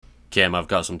Cam, I've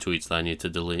got some tweets that I need to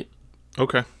delete.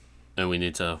 Okay. And we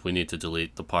need to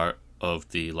delete the part of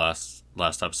the last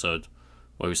episode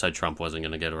where we said Trump wasn't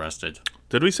going to get arrested.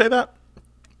 Did we say that?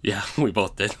 Yeah, we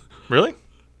both did. Really?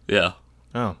 Yeah.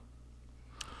 Oh.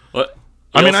 What?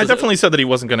 I mean, I definitely said that he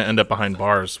wasn't going to end up behind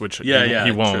bars, which he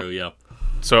won't. True, yeah.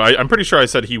 So I'm pretty sure I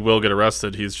said he will get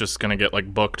arrested. He's just going to get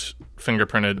like booked,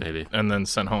 fingerprinted, Maybe. and then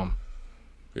sent home.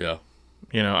 Yeah.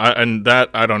 You know, I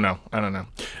don't know.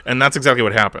 And that's exactly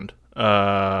what happened.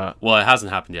 Well, it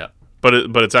hasn't happened yet. But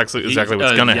it's exactly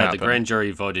what's going to happen. The grand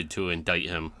jury voted to indict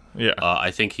him. Yeah. I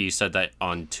think he said that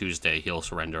on Tuesday he'll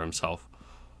surrender himself.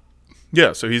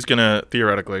 Yeah, so he's going to,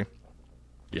 theoretically,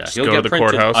 he'll go get to the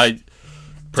printed. courthouse,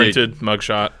 printed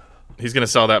mugshot. He's going to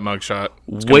sell that mugshot.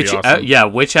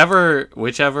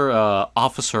 Whichever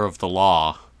officer of the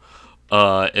law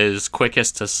is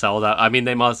quickest to sell that. I mean,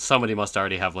 somebody must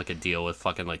already have like a deal with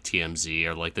fucking like TMZ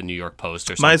or like the New York Post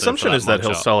or something. My assumption is that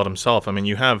he'll sell it himself. I mean,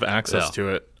 you have access to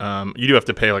it. You do have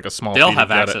to pay like a small fee to get it. They'll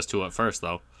have access to it first,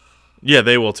 though. Yeah,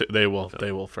 they will. They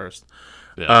will first.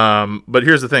 Yeah. But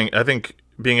here's the thing. I think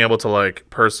being able to like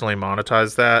personally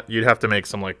monetize that, you'd have to make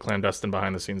some like clandestine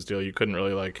behind the scenes deal. You couldn't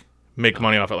really like make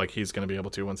money off it like he's going to be able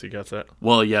to once he gets it.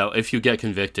 Well, yeah. If you get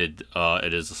convicted,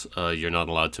 it is you're not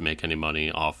allowed to make any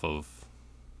money off of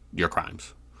your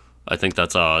crimes. I think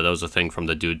that was a thing from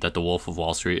the dude that the Wolf of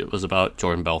Wall Street was about,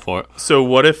 Jordan Belfort. So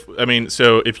what if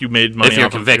if you made money if you're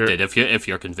off convicted, if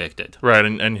you're convicted, right?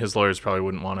 And his lawyers probably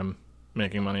wouldn't want him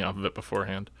making money off of it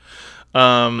beforehand.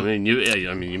 I mean,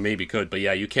 you maybe could, but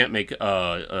yeah, you can't make.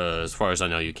 As far as I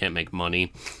know, you can't make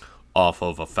money off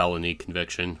of a felony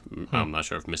conviction. I'm not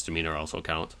sure if misdemeanor also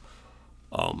counts.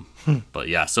 But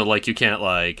yeah, so like you can't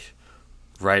like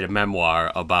write a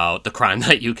memoir about the crime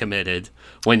that you committed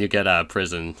when you get out of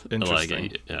prison.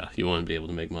 Interesting. Like, you wouldn't be able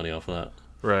to make money off of that.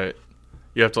 Right.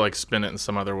 You have to like spin it in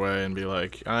some other way and be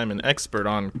like, I'm an expert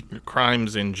on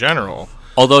crimes in general.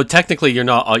 Although technically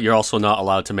you're also not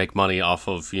allowed to make money off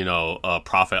of,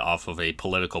 profit off of a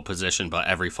political position, but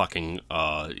every fucking,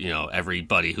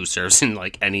 everybody who serves in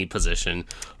like any position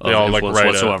of influence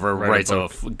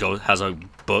whatsoever has a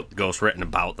book ghost written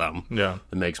about them. Yeah.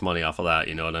 That makes money off of that,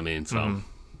 you know what I mean? So,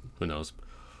 who knows?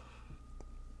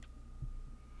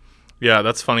 Yeah,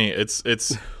 that's funny. It's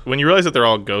when you realize that they're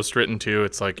all ghost written too,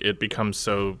 it's like it becomes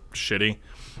so shitty.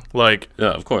 Like,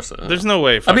 yeah, of course. There's no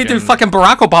way. I mean, dude, fucking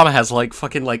Barack Obama has like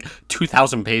fucking like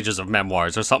 2,000 pages of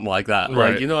memoirs or something like that.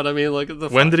 Right. Like, you know what I mean? Like,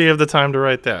 when did he have the time to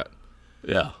write that?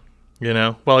 Yeah.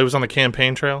 While he was on the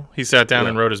campaign trail, he sat down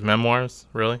and wrote his memoirs.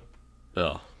 Really?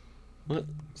 Yeah. What,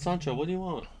 Sancho? What do you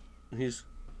want?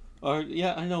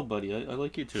 Yeah, I know, buddy. I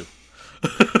like you too.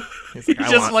 He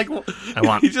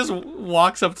just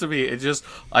walks up to me and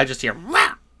I just hear,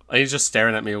 Wah! And he's just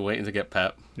staring at me waiting to get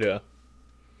pet. Yeah.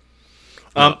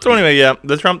 So anyway, yeah,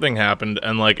 the Trump thing happened,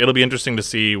 and like it'll be interesting to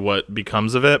see what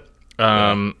becomes of it.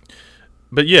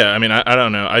 But yeah, I mean, I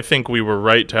don't know. I think we were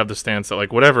right to have the stance that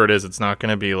like whatever it is, it's not going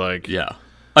to be like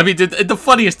I mean, the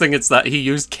funniest thing is that he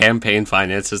used campaign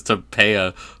finances to pay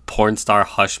a porn star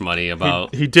hush money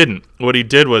about. He didn't. What he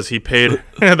did was he paid.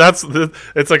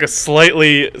 It's like a slight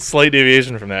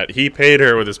deviation from that. He paid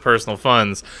her with his personal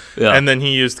funds, and then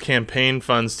he used campaign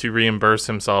funds to reimburse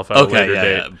himself at a later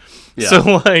date. Yeah.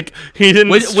 So like he didn't.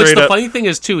 Which the funny thing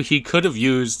is too, he could have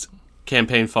used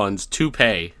campaign funds to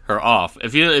pay her off.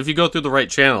 If you go through the right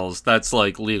channels, that's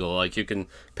like legal. Like you can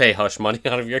pay hush money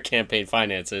out of your campaign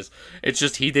finances. It's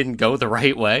just he didn't go the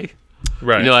right way.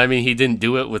 Right. You know what I mean? He didn't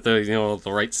do it with the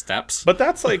right steps. But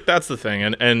that's the thing.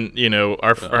 And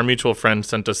our mutual friend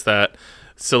sent us that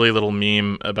silly little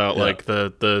meme about like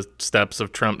the steps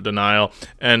of Trump denial.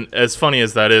 And as funny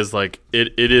as that is, like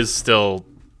it is still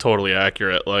totally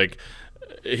accurate. Like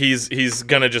he's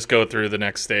gonna just go through the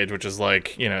next stage, which is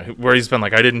like where he's been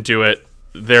like, I didn't do it,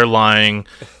 they're lying,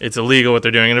 it's illegal what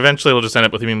they're doing, and eventually it'll just end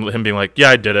up with him being like, yeah,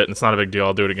 I did it, and it's not a big deal,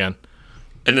 I'll do it again.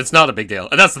 And it's not a big deal,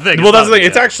 and that's the thing. Well, that's the thing.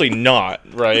 It's actually not,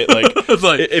 right? Like,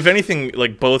 if anything,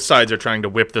 like both sides are trying to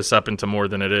whip this up into more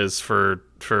than it is for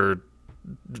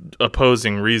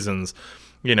opposing reasons.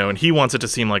 And he wants it to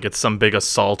seem like it's some big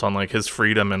assault on like his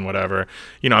freedom and whatever.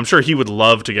 I'm sure he would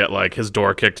love to get like his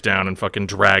door kicked down and fucking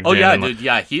dragged in. Oh yeah, and, dude.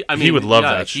 Like, yeah, he would love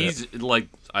that shit. He's like,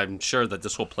 I'm sure that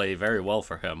this will play very well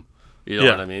for him. You know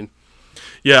what I mean?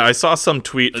 Yeah, I saw some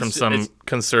tweet from some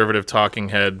conservative talking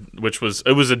head, which was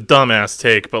a dumbass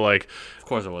take, but like, of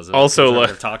course it was. Also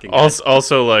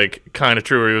like kind of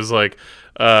true. Where he was like,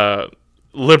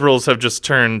 liberals have just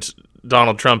turned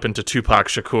Donald Trump into Tupac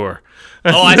Shakur.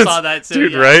 Oh, I saw that too,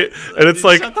 dude, right? And it's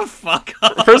like, shut the fuck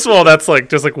up. First of all, that's like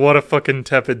just like what a fucking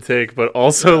tepid take, but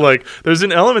also like there's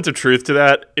an element of truth to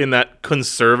that in that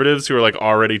conservatives who are like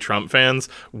already Trump fans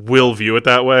will view it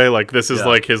that way. Like this is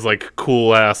like his like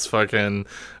cool ass fucking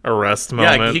arrest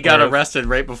moment. Yeah, he got arrested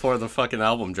right before the fucking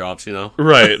album drops, you know.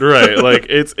 Right. Like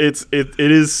it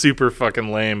is super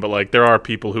fucking lame, but like there are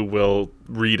people who will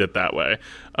read it that way.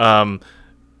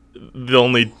 The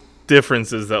only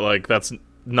difference is that like that's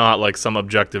not like some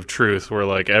objective truth where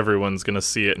like everyone's gonna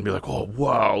see it and be like, oh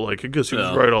wow, like I guess he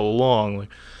was right all along. Like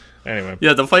anyway.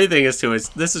 Yeah, the funny thing is too is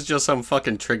this is just some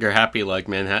fucking trigger happy like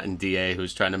Manhattan DA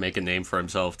who's trying to make a name for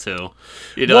himself too.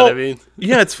 You know what I mean?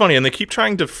 Yeah, it's funny, and they keep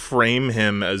trying to frame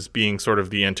him as being sort of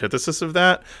the antithesis of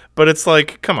that, but it's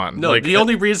like, come on. No, like, the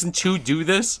only reason to do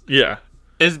this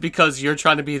is because you're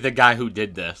trying to be the guy who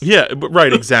did this. Yeah,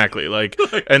 right, exactly. Like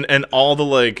and all the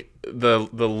like the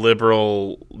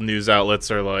liberal news outlets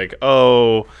are like,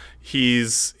 oh,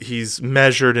 he's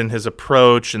measured in his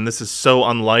approach and this is so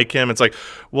unlike him. It's like,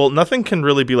 well, nothing can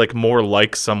really be like more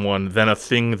like someone than a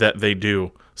thing that they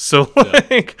do. So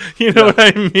like, you know what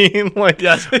I mean? Like,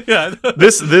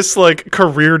 this like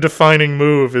career defining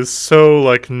move is so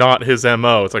like not his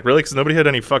MO. It's like, really? Because nobody had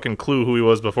any fucking clue who he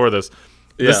was before this.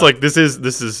 This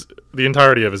is the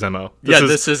entirety of his MO.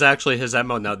 This is actually his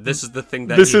MO now. This is the thing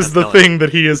that thing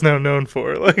that he is now known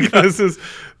for. Like this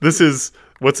is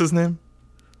what's his name?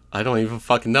 I don't even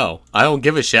fucking know. I don't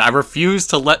give a shit. I refuse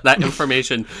to let that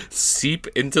information seep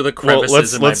into the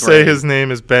crevices in my brain. Let's say his name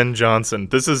is Ben Johnson.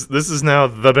 This is now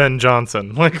the Ben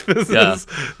Johnson. Like this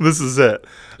is it.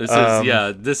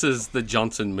 This is the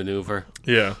Johnson maneuver.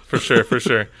 Yeah, for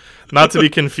sure. Not to be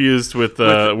confused with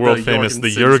world famous the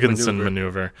Jorgensen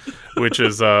maneuver, which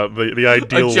is the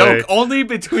ideal way. A joke only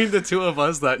between the two of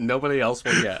us that nobody else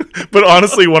will get. But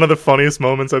honestly, one of the funniest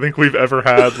moments I think we've ever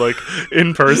had, like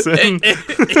in person.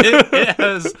 It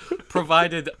has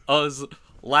provided us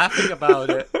laughing about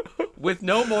it with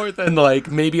no more than like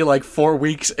maybe like 4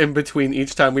 weeks in between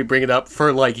each time we bring it up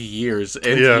for like years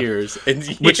and years and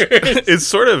years. Which is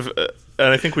sort of, and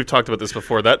I think we've talked about this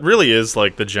before, that really is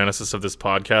like the genesis of this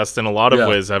podcast. In a lot of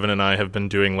ways, Evan and I have been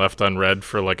doing Left Unread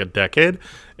for like a decade.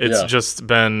 It's just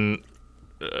been...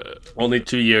 only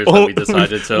 2 years that we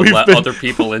decided to let other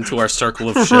people into our circle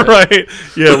of shit. Right.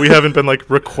 Yeah, we haven't been like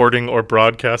recording or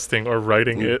broadcasting or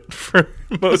writing it for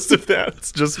most of that.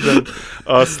 It's just been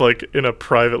us like in a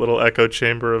private little echo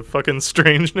chamber of fucking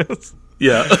strangeness.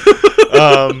 Yeah.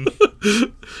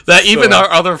 That even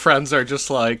our other friends are just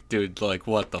like, dude, like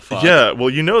what the fuck? Yeah, well,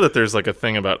 you know that there's like a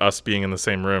thing about us being in the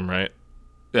same room, right?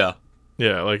 Yeah.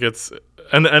 Yeah, like it's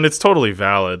and it's totally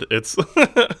valid. It's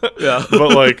yeah.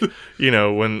 But like, you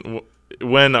know,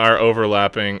 when our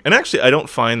overlapping, and actually I don't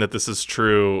find that this is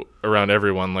true around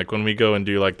everyone. Like when we go and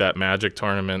do like that Magic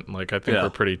tournament, like I think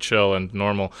we're pretty chill and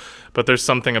normal. But there's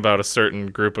something about a certain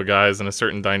group of guys and a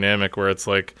certain dynamic where it's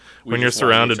like when you're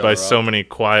surrounded by so many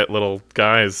quiet little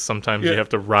guys, sometimes you have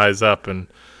to rise up and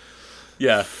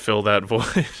fill that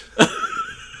void.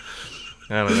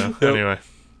 I don't know. Anyway.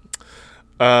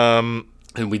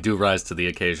 And we do rise to the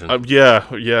occasion.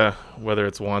 Yeah, whether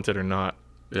it's wanted or not.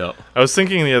 Yeah. I was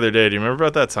thinking the other day, do you remember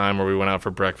about that time where we went out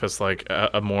for breakfast like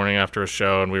a morning after a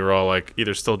show and we were all like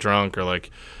either still drunk or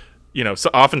like, you know, so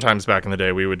oftentimes back in the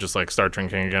day we would just like start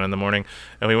drinking again in the morning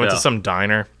and we went to some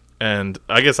diner and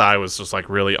I guess I was just like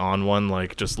really on one,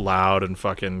 like just loud and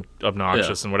fucking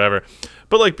obnoxious and whatever.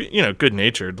 But like, you know, good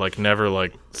natured, like never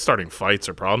like starting fights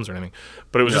or problems or anything.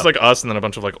 But it was just like us and then a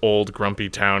bunch of like old grumpy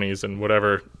townies and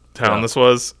whatever town this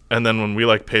was, and then when we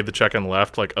like paid the check and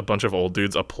left, like a bunch of old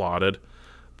dudes applauded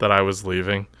that I was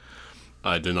leaving.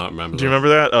 I do not remember. Do you remember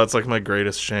that? Oh, it's like my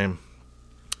greatest shame.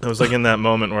 It was like in that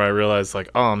moment where I realized like,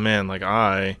 oh man, like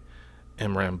I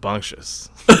am rambunctious.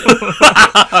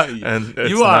 And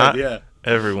it's not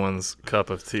everyone's cup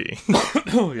of tea.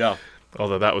 Yeah.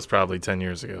 Although that was probably 10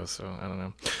 years ago, so I don't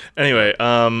know. Anyway,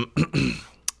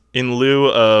 in lieu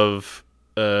of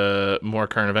more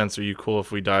current events, are you cool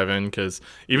if we dive in? Because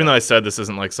even though I said this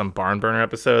isn't like some barn burner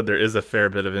episode, there is a fair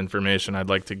bit of information I'd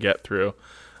like to get through.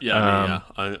 Yeah,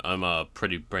 I'm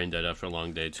pretty brain dead after a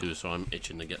long day too, so I'm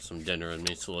itching to get some dinner in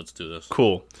me. So let's do this.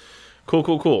 Cool.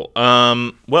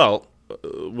 Well,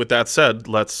 with that said,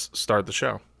 let's start the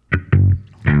show.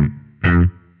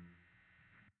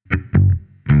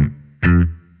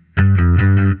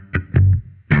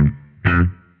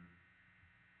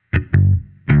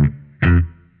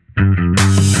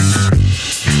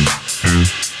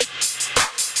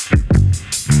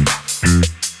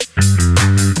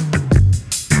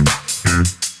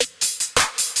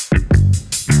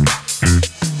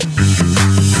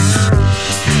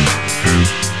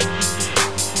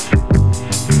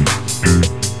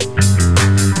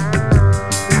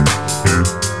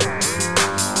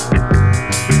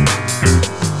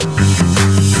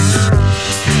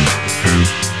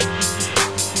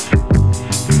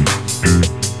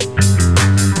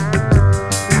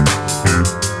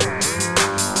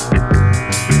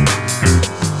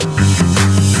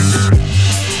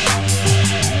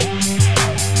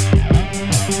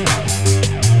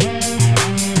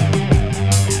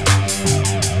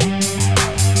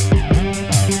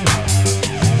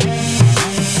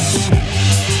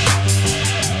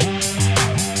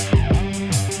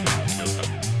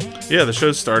 Yeah, the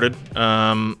show's started.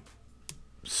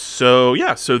 So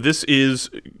this is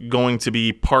going to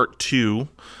be part 2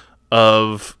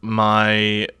 of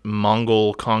my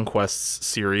Mongol conquests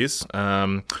series.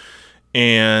 And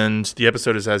the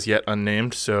episode is as yet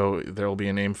unnamed, so there will be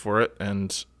a name for it.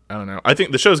 And I don't know. I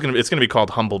think the show's gonna be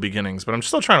called Humble Beginnings, but I'm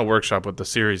still trying to workshop what the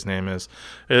series name is.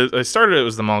 I started it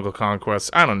was the Mongol conquests.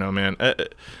 I don't know, man.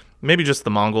 Maybe just the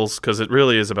Mongols, because it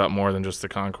really is about more than just the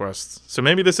conquests. So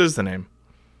maybe this is the name.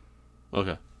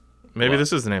 Okay. Maybe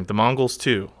this is the name. The Mongols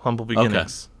 2, Humble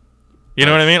Beginnings. Okay. You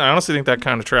know what I mean? I honestly think that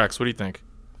kind of tracks. What do you think?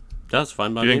 That's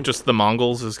fine by me. Do you think just the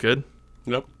Mongols is good?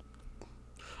 Nope.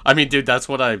 I mean, dude, that's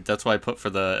what I put for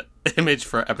the image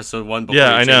for episode 1 before you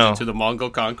changed know. it to the Mongol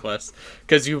conquest.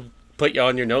 Because you put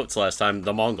on your notes last time,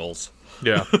 the Mongols.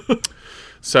 Yeah.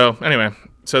 So, anyway.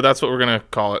 So that's what we're going to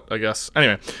call it, I guess.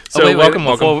 Anyway. So, welcome.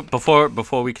 Welcome.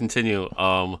 Before we continue,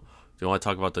 do you want to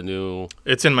talk about the new...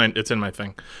 It's in my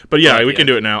thing. But yeah, we can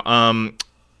do it now.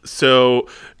 So,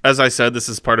 as I said, this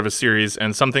is part of a series,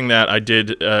 and something that I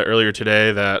did earlier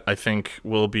today that I think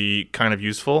will be kind of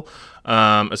useful,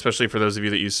 especially for those of you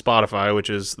that use Spotify, which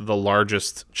is the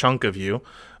largest chunk of you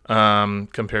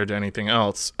compared to anything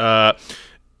else.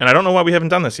 And I don't know why we haven't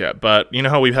done this yet, but you know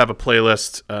how we have a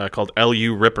playlist called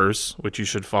LU Rippers, which you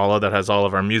should follow, that has all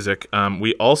of our music.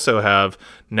 We also have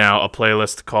now a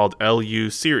playlist called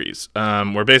LU Series,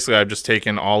 where basically I've just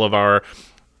taken all of our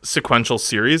sequential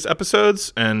series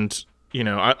episodes, and you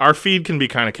know our feed can be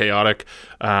kind of chaotic,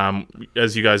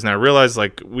 as you guys now realize.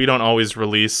 Like, we don't always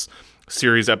release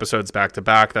series episodes back to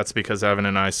back. That's because Evan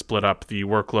and I split up the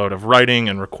workload of writing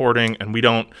and recording, and we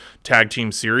don't tag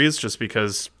team series just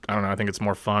because, I don't know, I think it's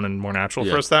more fun and more natural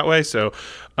for us that way. So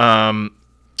and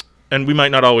we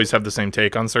might not always have the same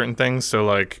take on certain things, so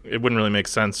like it wouldn't really make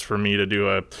sense for me to do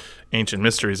a Ancient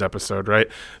Mysteries episode, right?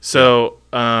 So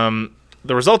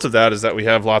the result of that is that we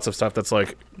have lots of stuff that's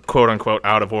like quote-unquote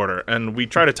out of order, and we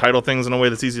try to title things in a way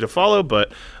that's easy to follow,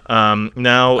 but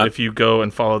now if you go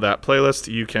and follow that playlist,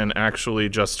 you can actually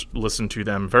just listen to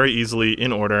them very easily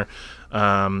in order,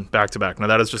 back to back. Now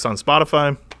that is just on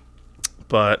Spotify,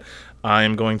 but I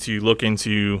am going to look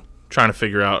into trying to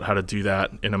figure out how to do that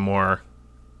in a more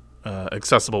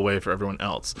accessible way for everyone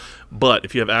else. But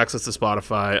if you have access to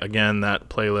Spotify, again, that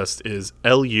playlist is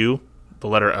LU, the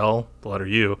letter L, the letter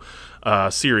U,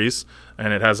 series,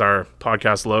 and it has our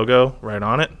podcast logo right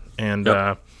on it. And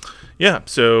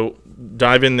so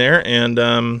dive in there, and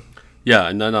and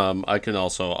then I can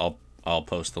also I'll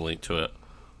post the link to it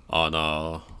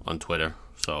on Twitter.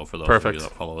 So for those of you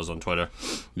that follow us on Twitter,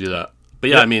 do that.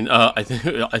 But I mean, I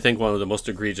think one of the most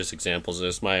egregious examples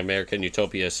is my American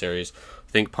Utopia series.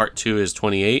 I think part 2 is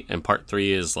 28 and part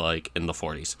 3 is like in the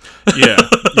 40s.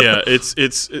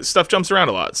 It's stuff jumps around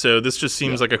a lot. So this just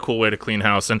seems like a cool way to clean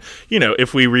house. And you know,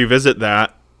 if we revisit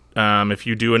that, if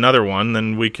you do another one,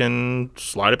 then we can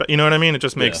slide it back. You know what I mean? It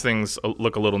just makes things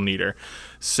look a little neater.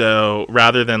 So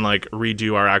rather than like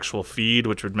redo our actual feed,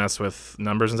 which would mess with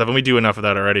numbers and stuff, and we do enough of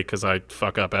that already because I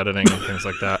fuck up editing and things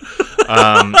like that.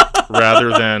 Rather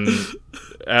than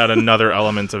add another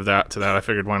element of that to that, I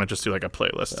figured why not just do like a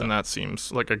playlist, and that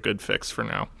seems like a good fix for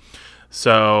now.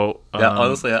 So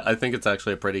honestly, I think it's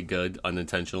actually a pretty good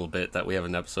unintentional bit that we have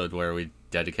an episode where we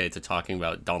dedicate to talking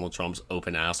about Donald Trump's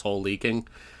open asshole leaking,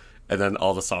 and then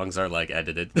all the songs are like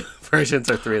edited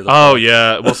versions or 3 of them. Oh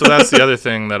yeah, well, so that's the other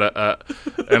thing that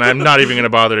and I'm not even gonna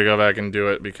bother to go back and do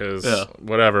it because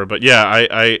whatever. But yeah,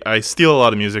 I steal a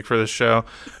lot of music for this show,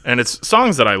 and it's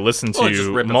songs that I listen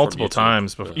to multiple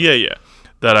times before.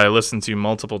 That I listen to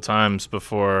multiple times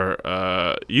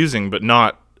before using, but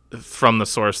not from the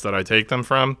source that I take them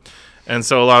from. And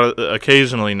so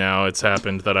occasionally now it's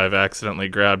happened that I've accidentally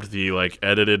grabbed the like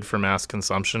edited for mass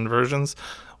consumption versions.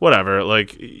 Whatever,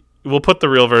 like we'll put the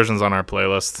real versions on our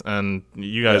playlist, and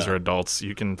you guys are adults.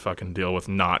 You can fucking deal with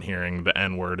not hearing the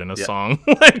N-word in a song.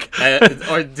 Like,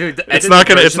 dude, it's not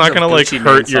gonna like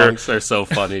hurt your. They're so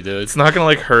funny, dude. It's not gonna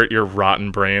like hurt your rotten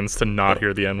brains to not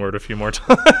hear the N-word a few more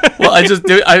times. Well,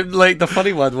 I like the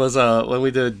funny one was when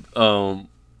we did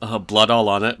Blood All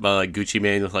on It by like Gucci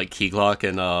Mane with like Key Glock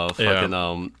and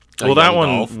fucking well, that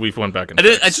one we've went back and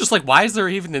it's just like, why is there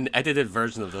even an edited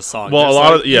version of the song? Well, a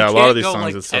lot of these songs,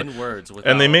 like it's 10 words without...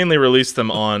 and they mainly release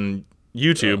them on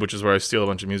YouTube, which is where I steal a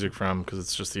bunch of music from because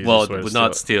it's just the easiest way to steal. Well,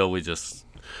 not steal, we just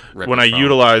when I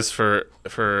utilize for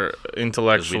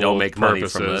intellectual we don't make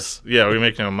purposes. Money from this. Yeah, we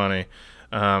make no money.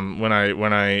 When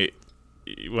I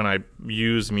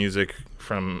use music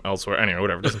from elsewhere, anyway,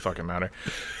 whatever, it doesn't fucking matter.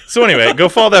 So anyway, go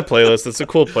follow that playlist. It's a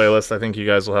cool playlist. I think you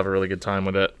guys will have a really good time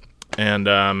with it.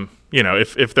 And you know,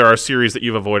 if there are series that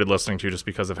you've avoided listening to just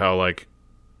because of how like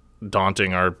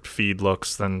daunting our feed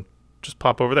looks, then just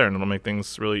pop over there, and it'll make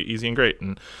things really easy and great.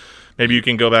 And maybe you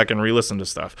can go back and re-listen to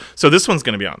stuff. So this one's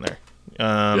going to be on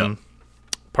there.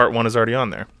 Part 1 is already on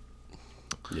there.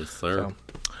 Yes, sir. So,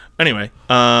 anyway,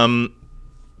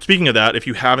 speaking of that, if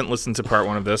you haven't listened to part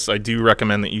 1 of this, I do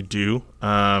recommend that you do.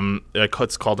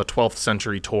 It's called a 12th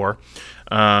Century Tour.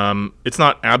 It's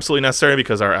not absolutely necessary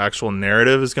because our actual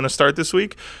narrative is going to start this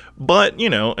week. But,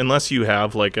 unless you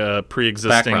have like a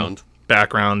pre-existing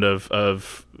background of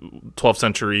 12th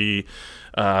century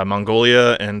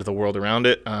Mongolia and the world around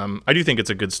it, I do think it's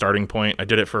a good starting point. I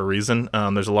did it for a reason.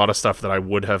 There's a lot of stuff that I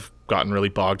would have gotten really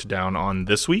bogged down on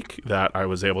this week that I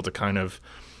was able to kind of,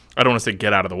 I don't want to say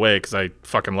get out of the way because I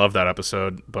fucking love that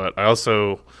episode, but I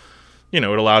also, it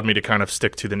allowed me to kind of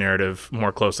stick to the narrative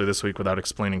more closely this week without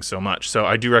explaining so much. So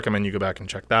I do recommend you go back and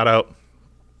check that out.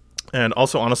 And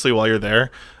also, honestly, while you're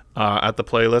there, at the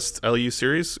playlist LU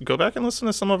series, go back and listen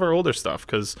to some of our older stuff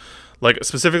because, like,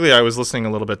 specifically I was listening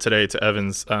a little bit today to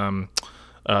Evan's the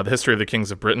History of the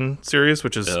Kings of Britain series,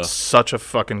 which is such a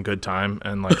fucking good time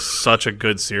and like such a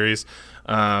good series.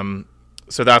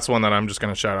 So that's one that I'm just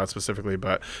going to shout out specifically,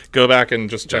 but go back and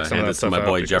just check some of that stuff out. My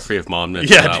boy Jeffrey of Monmouth.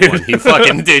 Yeah, dude. One. He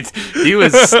fucking did. He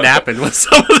was snapping with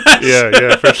some of that.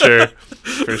 Yeah,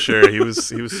 for sure. He was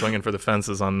swinging for the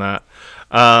fences on that.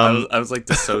 I was like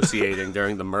dissociating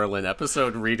during the Merlin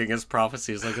episode, reading his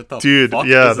prophecies. Like, what the fuck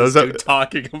is this dude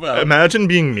talking about? Imagine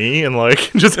being me and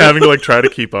like just having to like try to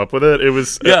keep up with it. It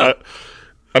was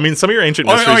I mean, some of your ancient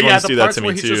mysteries ones do that to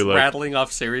me he's too. Just like rattling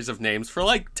off series of names for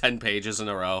like 10 pages in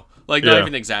a row. Like, not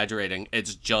even exaggerating.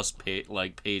 It's just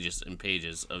pages and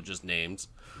pages of just names.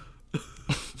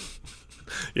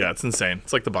 Yeah, it's insane.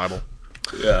 It's like the Bible.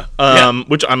 Yeah.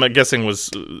 Which I'm guessing was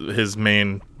his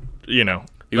main,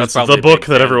 that's the book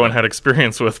that everyone had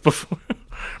experience with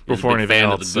before anything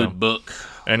else. Of the good book.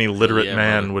 Any literate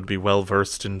man would be well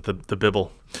versed in the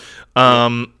Bible.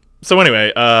 So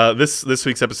anyway, this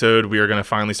week's episode, we are going to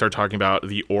finally start talking about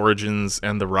the origins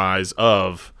and the rise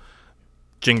of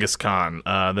Genghis Khan,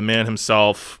 the man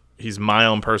himself. He's my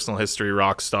own personal history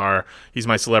rock star. He's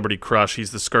my celebrity crush.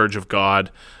 He's the scourge of God,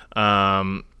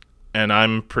 and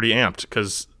I'm pretty amped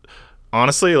because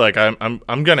honestly, like I'm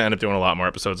going to end up doing a lot more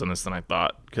episodes on this than I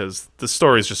thought because the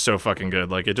story is just so fucking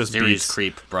good. Like it just beats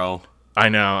creep, bro. I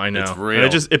know. It's real.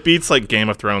 And it beats like Game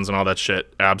of Thrones and all that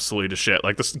shit absolutely to shit.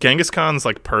 Like this Genghis Khan's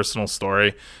like personal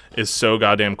story is so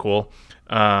goddamn cool.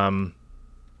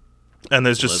 And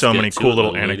there's just so many cool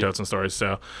little anecdotes and stories.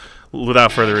 So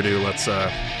without further ado, let's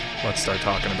start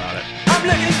talking about it. I'm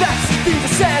looking back to see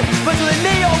the sand, but to the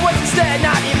neon was instead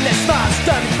not even a smile's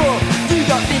done before. You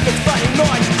don't think it's funny, more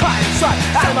you cry and try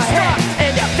out of my head,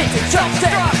 and you're thinking jump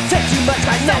set. Take too much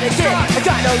like none again. I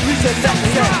got no reason left to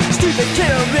say. Stupid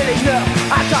kid don't really know.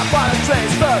 I got bottom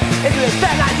transfer. If you're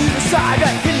bad like you decide,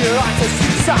 in your eyes to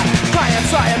suicide. Cry and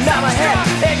try and out my head,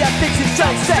 and you're thinking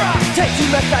jump set. Take too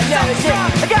much like none again.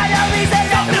 I got no reason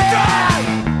left to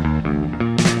say.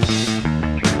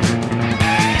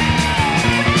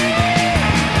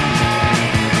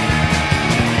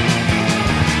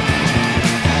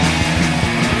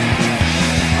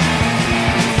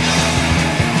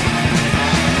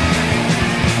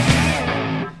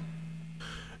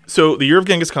 So the year of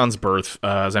Genghis Khan's birth,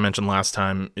 as I mentioned last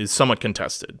time, is somewhat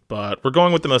contested, but we're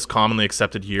going with the most commonly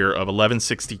accepted year of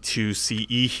 1162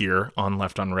 CE here on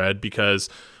Left Unread because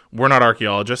we're not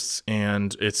archaeologists,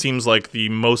 and it seems like the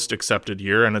most accepted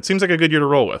year, and it seems like a good year to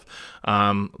roll with.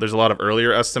 There's a lot of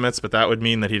earlier estimates, but that would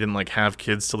mean that he didn't like have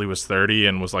kids till he was 30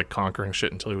 and was like conquering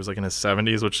shit until he was like in his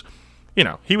 70s, which,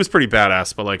 he was pretty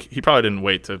badass, but like he probably didn't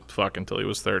wait to fuck until he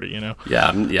was 30, Yeah,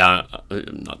 I'm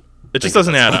not. It just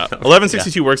doesn't add up.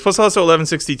 1162 works. Plus, also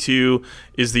 1162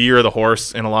 is the year of the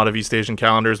horse in a lot of East Asian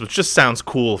calendars, which just sounds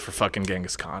cool for fucking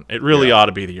Genghis Khan. It really ought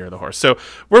to be the year of the horse. So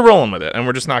we're rolling with it, and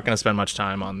we're just not going to spend much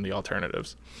time on the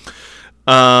alternatives.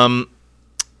 But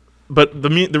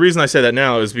the reason I say that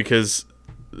now is because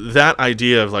that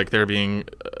idea of like there being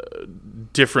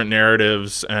different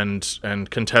narratives and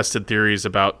contested theories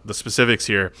about the specifics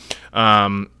here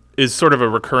is sort of a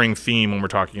recurring theme when we're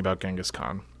talking about Genghis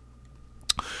Khan.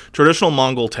 Traditional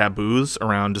Mongol taboos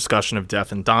around discussion of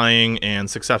death and dying and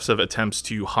successive attempts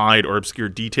to hide or obscure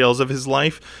details of his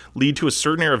life lead to a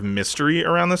certain air of mystery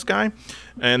around this guy.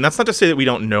 And that's not to say that we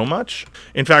don't know much.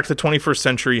 In fact, the 21st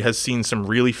century has seen some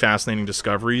really fascinating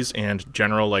discoveries and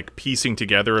general like piecing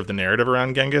together of the narrative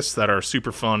around Genghis that are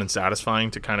super fun and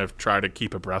satisfying to kind of try to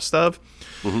keep abreast of.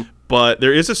 Mm-hmm. But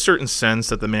there is a certain sense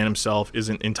that the man himself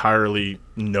isn't entirely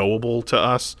knowable to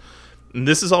us. And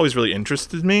this has always really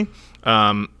interested me.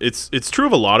 It's true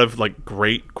of a lot of like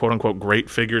great, quote unquote, great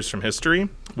figures from history.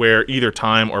 where either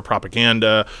time or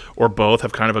propaganda or both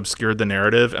have kind of obscured the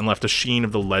narrative and left a sheen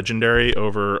of the legendary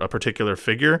over a particular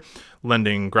figure,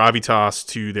 lending gravitas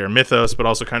to their mythos, but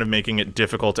also kind of making it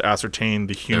difficult to ascertain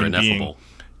the human being.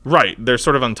 Right. They're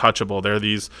sort of untouchable. They're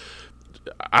these,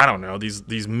 I don't know,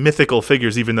 these mythical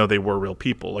figures, even though they were real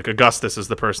people. Like Augustus is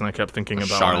the person I kept thinking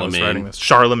about when I was writing this.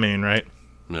 Charlemagne, right?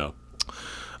 No.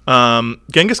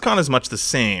 Genghis Khan is much the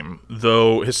same,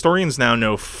 though historians now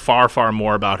know far, far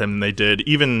more about him than they did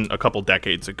even a couple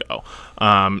decades ago,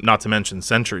 not to mention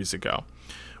centuries ago.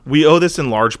 We owe this in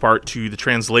large part to the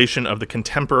translation of the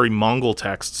contemporary Mongol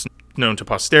texts known to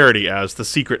posterity as The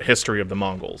Secret History of the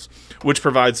Mongols, which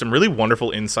provides some really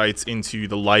wonderful insights into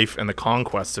the life and the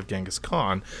conquests of Genghis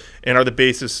Khan and are the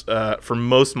basis for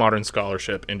most modern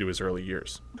scholarship into his early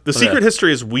years. The secret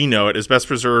history as we know it is best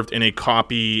preserved in a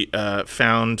copy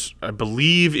found, I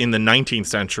believe, in the 19th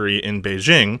century in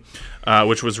Beijing,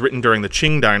 which was written during the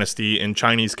Qing dynasty in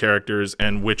Chinese characters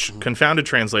and which confounded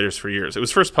translators for years. It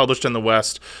was first published in the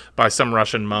West by some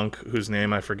Russian monk whose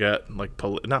name I forget, like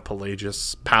not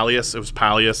Pelagius, Pallius. It was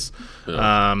Pallius,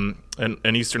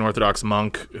 an Eastern Orthodox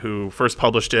monk who first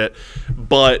published it,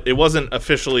 but it wasn't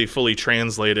officially fully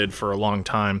translated for a long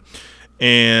time.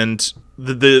 And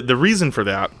the reason for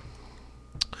that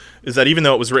is that even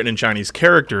though it was written in Chinese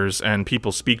characters and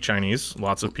people speak Chinese,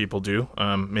 lots of people do,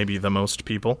 maybe the most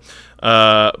people,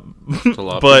 a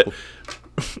lot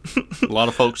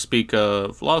of folks speak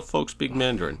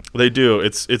Mandarin. They do.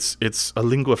 It's a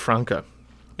lingua franca,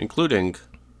 including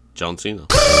John Cena.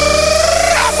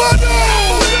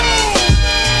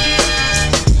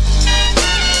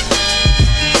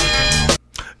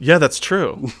 Yeah, that's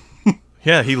true.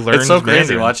 Yeah, he learned. It's so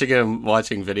crazy Mandarin.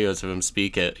 watching videos of him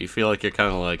speak it. You feel like you're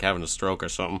kind of like having a stroke or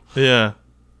something. Yeah.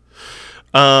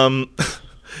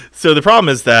 So the problem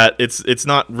is that it's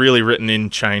not really written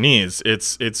in Chinese.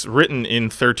 It's written in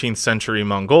 13th century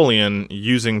Mongolian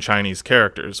using Chinese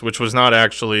characters, which was not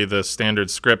actually the standard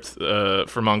script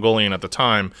for Mongolian at the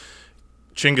time.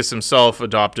 Chinggis himself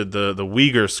adopted the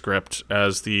Uyghur script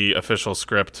as the official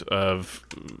script of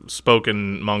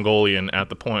spoken Mongolian at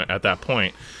that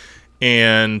point.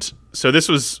 And so this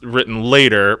was written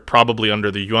later, probably under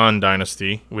the Yuan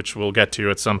dynasty, which we'll get to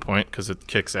at some point because it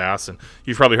kicks ass. And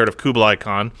you've probably heard of Kublai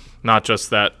Khan, not just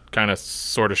that kind of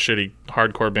sort of shitty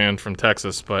hardcore band from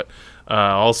Texas, but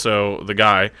also the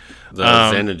guy. The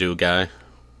Xanadu guy.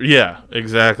 Yeah,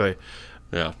 exactly.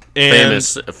 Yeah. And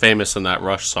famous in that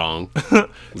Rush song.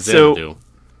 Xanadu. So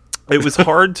it was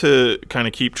hard to kind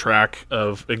of keep track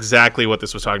of exactly what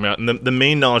this was talking about. And the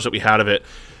main knowledge that we had of it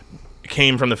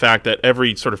came from the fact that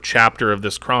every sort of chapter of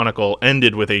this chronicle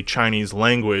ended with a Chinese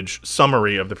language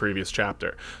summary of the previous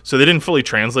chapter. So they didn't fully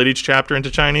translate each chapter into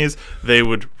Chinese. They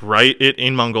would write it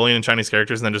in Mongolian and Chinese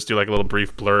characters and then just do like a little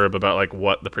brief blurb about like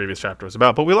what the previous chapter was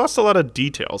about. But we lost a lot of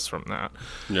details from that.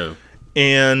 No.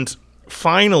 And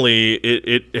finally,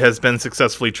 it has been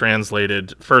successfully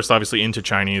translated, first obviously into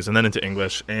Chinese and then into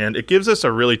English. And it gives us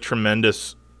a really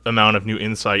tremendous amount of new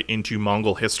insight into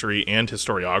Mongol history and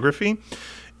historiography,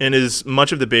 and is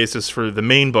much of the basis for the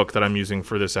main book that I'm using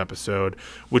for this episode,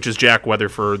 which is Jack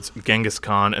Weatherford's Genghis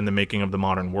Khan and the Making of the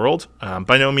Modern World.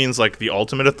 By no means like the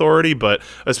ultimate authority, but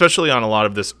especially on a lot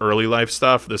of this early life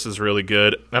stuff, this is really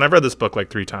good. And I've read this book like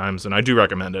 3 times, and I do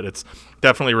recommend it. It's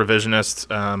definitely revisionist,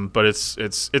 but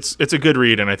it's a good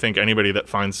read, and I think anybody that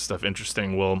finds stuff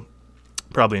interesting will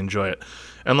probably enjoy it.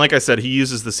 And like I said, he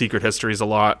uses the secret histories a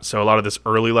lot, so a lot of this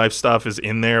early life stuff is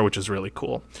in there, which is really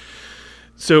cool.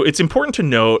 So it's important to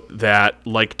note that,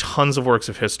 like tons of works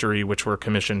of history which were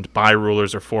commissioned by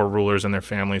rulers or for rulers and their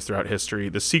families throughout history,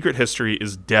 the secret history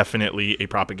is definitely a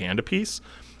propaganda piece.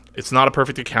 It's not a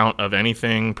perfect account of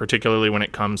anything, particularly when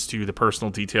it comes to the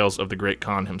personal details of the great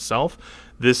Khan himself.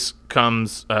 This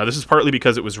is partly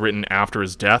because it was written after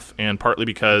his death, and partly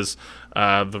because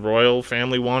the royal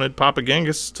family wanted Papa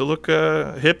Genghis to look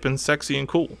hip and sexy and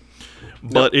cool.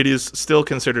 But it is still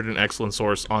considered an excellent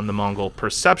source on the Mongol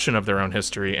perception of their own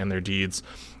history and their deeds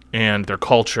and their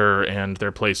culture and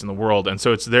their place in the world. And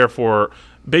so it's therefore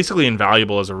basically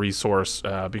invaluable as a resource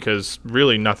because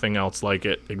really nothing else like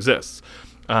it exists.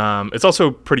 It's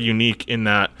also pretty unique in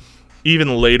that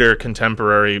even later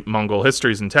contemporary Mongol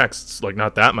histories and texts, like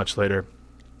not that much later,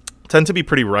 tend to be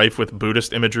pretty rife with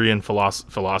Buddhist imagery and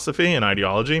philosophy and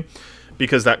ideology,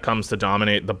 because that comes to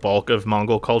dominate the bulk of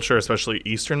Mongol culture, especially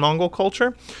Eastern Mongol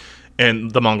culture,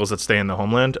 and the Mongols that stay in the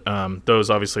homeland.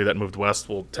 Those, obviously, that moved west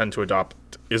will tend to adopt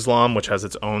Islam, which has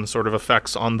its own sort of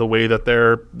effects on the way that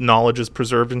their knowledge is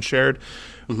preserved and shared.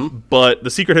 Mm-hmm. But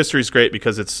the secret history is great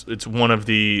because it's one of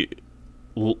the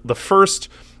first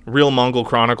real Mongol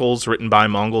chronicles written by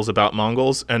Mongols about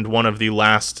Mongols, and one of the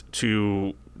last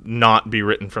to not be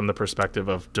written from the perspective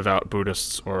of devout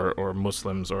Buddhists or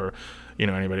Muslims or,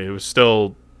 anybody. It was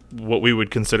still what we would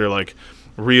consider like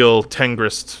real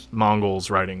Tengrist Mongols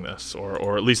writing this,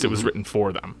 or at least it was written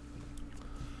for them,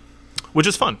 which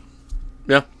is fun.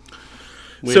 Yeah.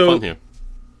 We have fun here.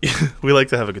 We like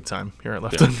to have a good time here at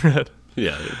Left Unread.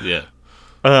 Yeah.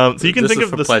 So you can this think is of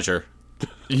for this pleasure.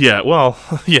 Yeah, well,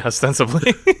 yeah,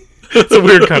 ostensibly. It's a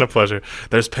weird kind of pleasure.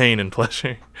 There's pain in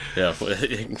pleasure. Yeah,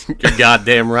 you're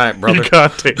goddamn right, brother. You're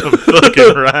goddamn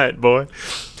fucking right, boy.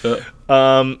 So you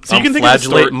I'm can think of the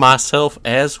story. myself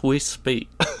as we speak.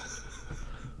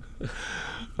 You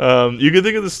can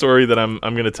think of the story that I'm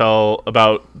going to tell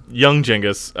about young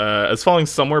Genghis as falling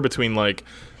somewhere between like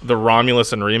the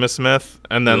Romulus and Remus myth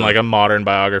and then like a modern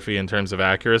biography in terms of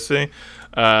accuracy.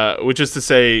 Which is to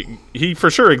say, he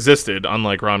for sure existed,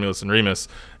 unlike Romulus and Remus,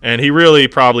 and he really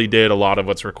probably did a lot of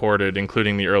what's recorded,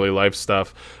 including the early life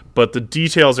stuff, but the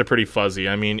details are pretty fuzzy.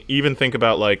 I mean, even think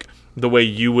about, like, the way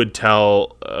you would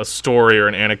tell a story or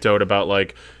an anecdote about,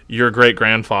 like, your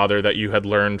great-grandfather that you had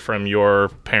learned from your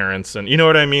parents, and you know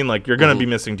what I mean? Like, you're going to be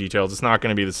missing details. It's not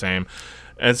going to be the same.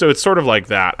 And so it's sort of like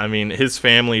that. I mean, his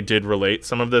family did relate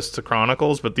some of this to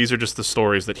chronicles, but these are just the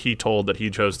stories that he told that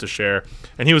he chose to share.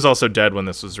 And he was also dead when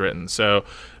this was written. So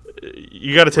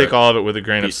you got to take all of it with a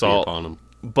grain of salt.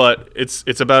 But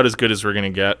it's about as good as we're going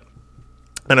to get.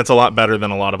 And it's a lot better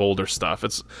than a lot of older stuff.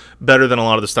 It's better than a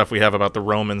lot of the stuff we have about the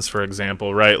Romans, for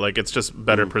example, right? Like, it's just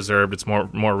better preserved. It's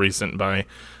more recent by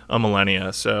a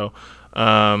millennia. So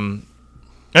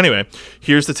anyway,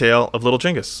 here's the tale of Little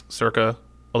Genghis, circa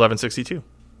 1162.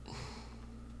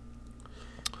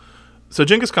 So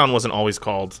Genghis Khan wasn't always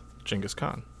called Genghis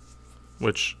Khan,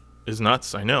 which is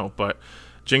nuts, I know, but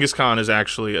Genghis Khan is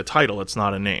actually a title. It's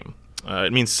not a name.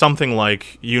 It means something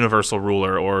like universal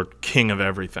ruler or king of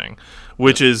everything,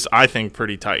 which is, I think,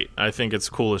 pretty tight. I think it's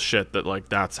cool as shit that, like,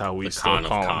 that's how we still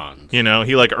call him. You know,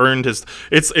 he, like, earned his...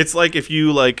 It's like if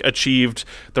you, like, achieved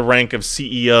the rank of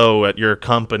CEO at your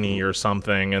company or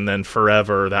something, and then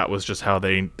forever that was just how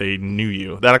they knew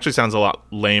you. That actually sounds a lot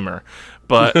lamer.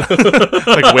 But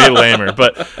like way lamer.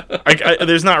 But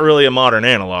there's not really a modern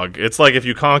analog. It's like if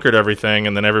you conquered everything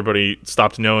and then everybody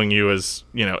stopped knowing you as,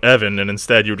 Evan, and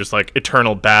instead you were just like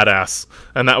eternal badass,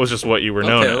 and that was just what you were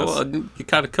known as. Well, you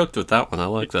kind of cooked with that one. I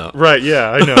like that. Right?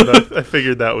 Yeah, I know. I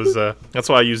figured that was. That's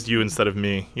why I used you instead of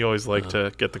me. You always like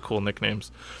to get the cool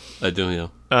nicknames. I do, yeah.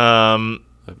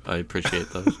 I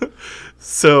appreciate those.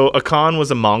 So a Khan was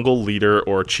a Mongol leader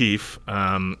or chief.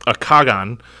 A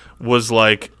Kagan was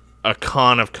like a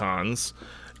Khan of Khans,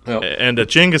 and a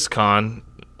Genghis Khan,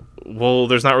 well,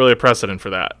 there's not really a precedent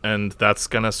for that, and that's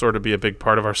going to sort of be a big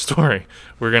part of our story.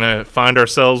 We're going to find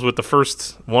ourselves with the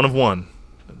first one of one,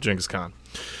 Genghis Khan.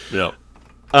 Yeah.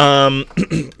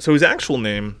 So his actual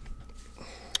name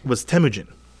was Temujin,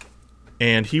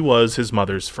 and he was his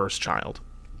mother's first child.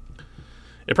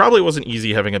 It probably wasn't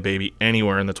easy having a baby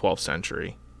anywhere in the 12th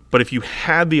century. But if you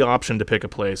had the option to pick a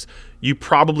place, you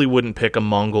probably wouldn't pick a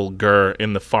Mongol gur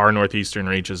in the far northeastern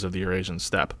reaches of the Eurasian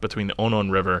steppe between the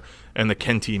Onon River and the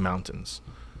Khenti Mountains.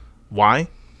 Why?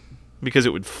 Because it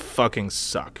would fucking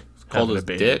suck. It's called his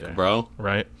dick, there, bro.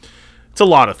 Right? It's a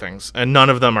lot of things, and none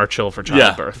of them are chill for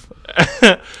childbirth.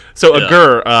 So a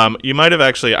gur, you might have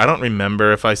actually, I don't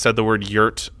remember if I said the word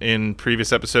yurt in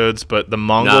previous episodes, but the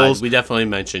Mongols... No, we definitely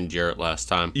mentioned yurt last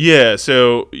time. Yeah,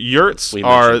 so yurts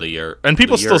are... the yurt. And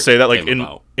people the still say that, like,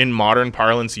 in modern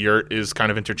parlance, yurt is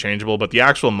kind of interchangeable, but the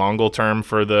actual Mongol term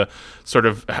for the sort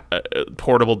of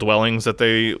portable dwellings that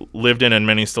they lived in, and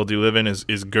many still do live in, is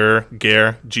ger,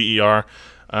 ger, G-E-R.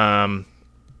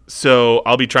 So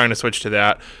I'll be trying to switch to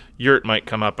that. Yurt might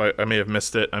come up. I may have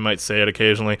missed it. I might say it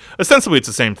occasionally. Ostensibly, it's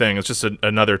the same thing. It's just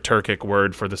another Turkic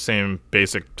word for the same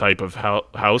basic type of house.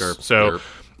 Derp, so,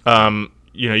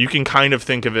 you can kind of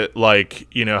think of it like,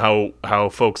 how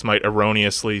folks might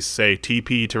erroneously say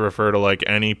teepee to refer to, like,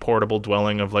 any portable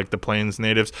dwelling of, like, the plains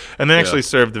natives. And they actually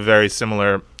served a very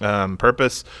similar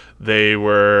purpose. They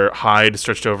were hide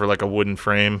stretched over, like, a wooden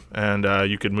frame, and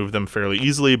you could move them fairly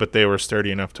easily, but they were sturdy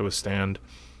enough to withstand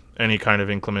any kind of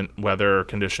inclement weather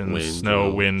conditions, snow,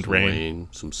 wind, rain,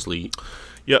 some sleet.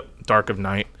 Yep, dark of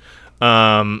night.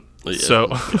 So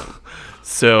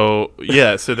that's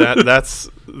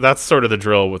sort of the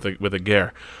drill with a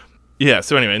ger. Yeah.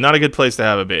 So anyway, not a good place to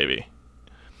have a baby.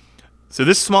 So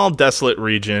this small, desolate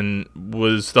region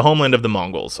was the homeland of the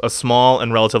Mongols, a small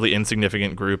and relatively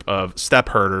insignificant group of steppe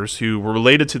herders who were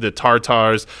related to the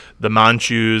Tartars, the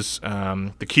Manchus,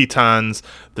 the Khitans,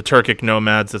 the Turkic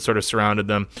nomads that sort of surrounded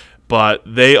them. but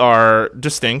they are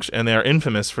distinct and they are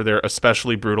infamous for their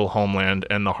especially brutal homeland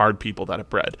and the hard people that it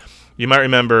bred. You might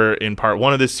remember in part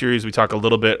 1 of this series, we talk a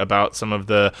little bit about some of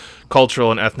the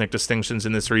cultural and ethnic distinctions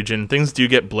in this region. Things do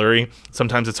get blurry.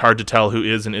 Sometimes it's hard to tell who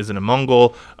is and isn't a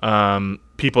Mongol.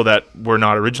 People that were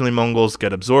not originally Mongols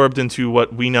get absorbed into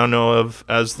what we now know of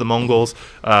as the Mongols.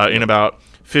 In about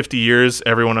 50 years,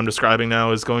 everyone I'm describing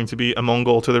now is going to be a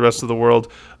Mongol to the rest of the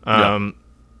world.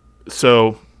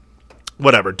 So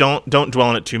whatever, don't dwell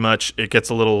on it too much. It gets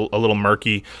a little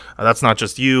murky. That's not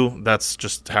just you, that's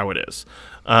just how it is.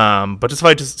 But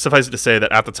suffice it to say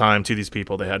that at the time, to these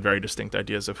people, they had very distinct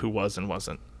ideas of who was and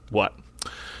wasn't what.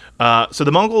 So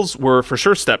the Mongols were for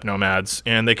sure steppe nomads,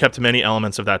 and they kept many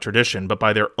elements of that tradition, but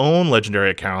by their own legendary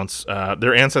accounts,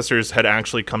 their ancestors had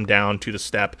actually come down to the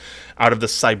steppe out of the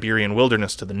Siberian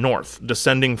wilderness to the north,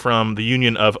 descending from the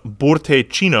union of Burte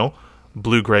Chino,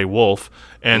 blue-gray wolf,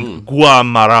 and Gua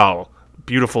Maral,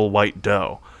 beautiful white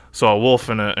doe. So a wolf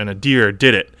and a deer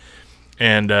did it,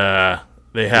 and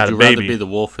they had a baby. Would you rather be the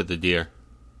wolf or the deer?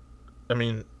 I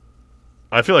mean,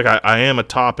 I feel like I am a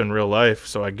top in real life,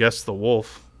 so I guess the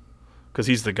wolf, because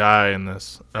he's the guy in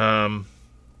this. But,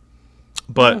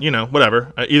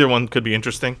 whatever. Either one could be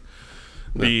interesting.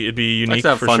 It'd be unique.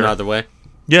 Let's have fun sure. either way.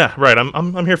 Yeah, right.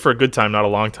 I'm here for a good time, not a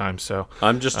long time. So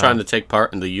I'm just trying to take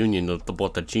part in the union of the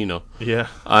Botachino. Yeah,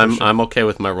 I'm okay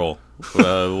with my role.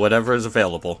 Whatever is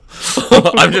available.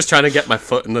 I'm just trying to get my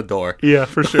foot in the door. Yeah,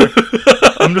 for sure.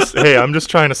 I'm just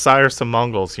trying to sire some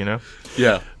Mongols,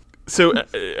 Yeah. So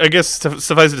I guess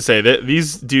suffice it to say that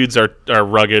these dudes are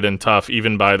rugged and tough,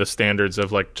 even by the standards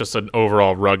of like just an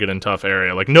overall rugged and tough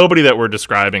area. Like nobody that we're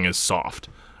describing is soft,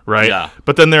 right? Yeah.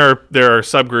 But then there are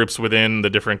subgroups within the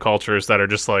different cultures that are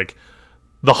just like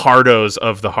the hardos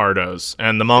of the hardos,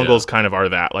 and the Mongols kind of are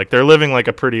that. Like they're living like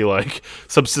a pretty like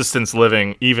subsistence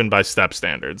living, even by steppe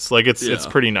standards. Like it's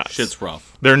pretty nuts. Shit's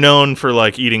rough. They're known for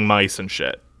like eating mice and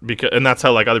shit, and that's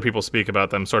how like other people speak about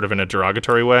them, sort of in a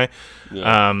derogatory way.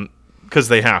 Yeah. Because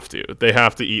they have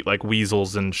to eat like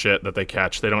weasels and shit that they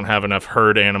catch. They don't have enough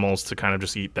herd animals to kind of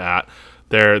just eat that.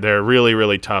 They're really,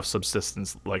 really tough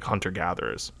subsistence like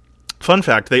hunter-gatherers. Fun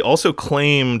fact, they also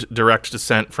claimed direct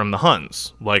descent from the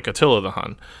Huns, like Attila the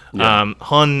Hun. Yeah.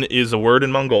 Hun is a word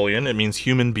in Mongolian. It means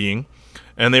human being.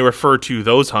 And they refer to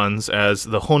those Huns as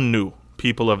the Hunnu,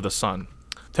 people of the sun.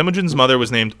 Temujin's mother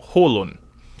was named Holun,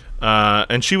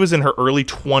 and she was in her early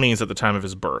 20s at the time of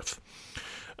his birth.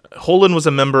 Holun was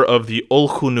a member of the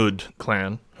Olkhunud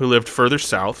clan, who lived further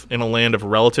south in a land of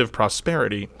relative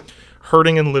prosperity,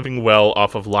 herding and living well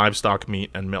off of livestock, meat,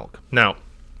 and milk. Now,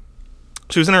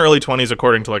 she was in her early 20s,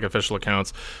 according to like official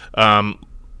accounts,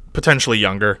 potentially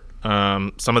younger.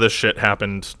 Some of this shit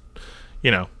happened,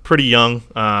 pretty young,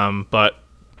 but,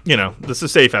 this is a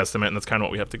safe estimate, and that's kind of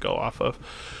what we have to go off of.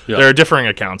 Yeah. There are differing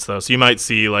accounts, though, so you might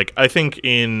see, like, I think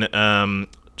in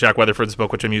Jack Weatherford's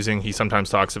book, which I'm using, he sometimes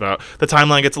talks about, the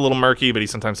timeline gets a little murky, but he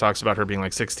sometimes talks about her being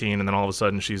like 16, and then all of a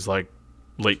sudden she's like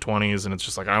late 20s, and it's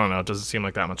just like, I don't know, it doesn't seem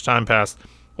like that much time passed.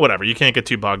 Whatever, you can't get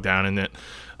too bogged down in it.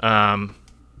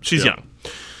 She's young.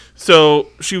 So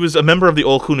she was a member of the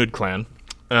Olkhunud clan,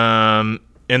 and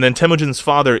then Temujin's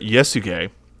father, Yesuge,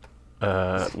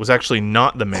 was actually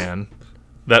not the man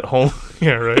that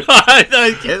yeah, right?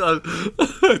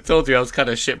 I told you I was kind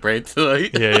of shit-brained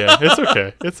tonight. Yeah, it's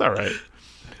okay. It's all right.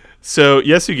 So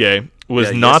Yesuge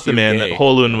was not the man that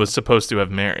Holun was supposed to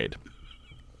have married.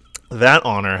 That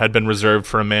honor had been reserved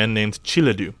for a man named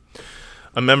Chiledu,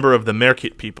 a member of the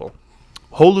Merkit people.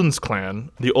 Holun's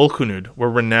clan, the Olkhunud, were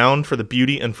renowned for the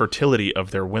beauty and fertility of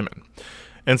their women.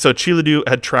 And so Chiledu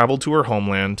had traveled to her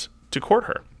homeland to court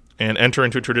her and enter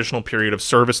into a traditional period of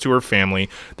service to her family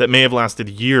that may have lasted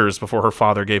years before her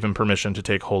father gave him permission to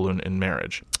take Holun in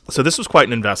marriage. So this was quite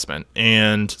an investment,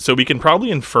 and so we can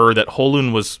probably infer that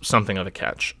Holun was something of a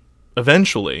catch.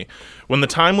 Eventually, when the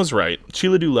time was right,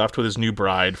 Chiledu left with his new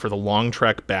bride for the long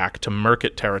trek back to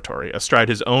Merkit territory, astride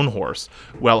his own horse,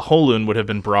 while Holun would have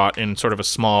been brought in sort of a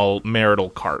small marital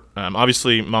cart.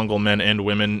 Obviously, Mongol men and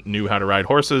women knew how to ride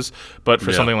horses, but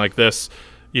for something like this,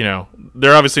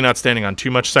 they're obviously not standing on too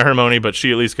much ceremony, but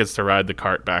she at least gets to ride the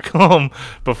cart back home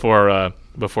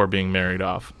before being married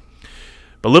off.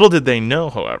 But little did they know,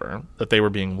 however, that they were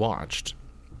being watched.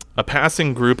 A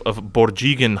passing group of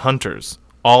Borjigin hunters,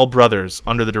 all brothers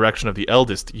under the direction of the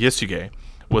eldest, Yesuge,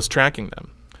 was tracking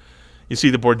them. You see,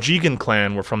 the Borjigin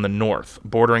clan were from the north,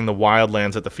 bordering the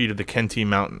wildlands at the feet of the Khenti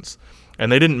Mountains,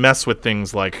 and they didn't mess with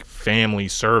things like family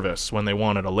service when they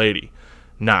wanted a lady.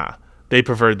 Nah, they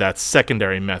preferred that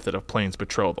secondary method of plains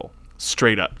betrothal,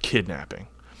 straight-up kidnapping.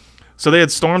 So they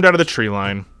had stormed out of the tree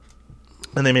line,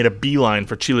 and they made a beeline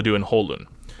for Chiledu and Holun.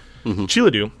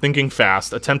 Chiladu, thinking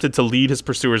fast, attempted to lead his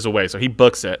pursuers away, so he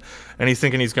books it, and he's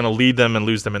thinking he's going to lead them and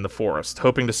lose them in the forest,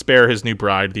 hoping to spare his new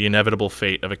bride the inevitable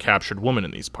fate of a captured woman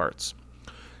in these parts.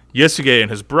 Yasuge and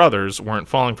his brothers weren't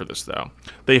falling for this, though.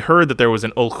 They heard that there was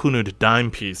an Olhunud dime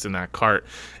piece in that cart,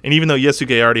 and even though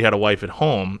Yasuge already had a wife at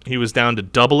home, he was down to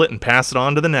double it and pass it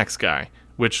on to the next guy,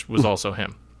 which was also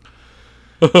him.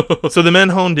 So the men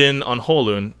honed in on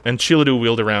Holun, and Chiladu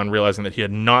wheeled around, realizing that he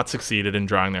had not succeeded in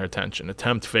drawing their attention.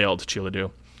 Attempt failed, Chiladu.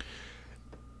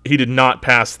 He did not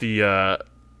pass the,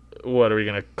 what are we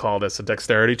going to call this, a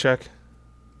dexterity check?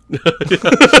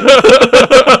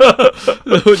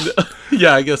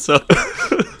 Yeah, I guess so.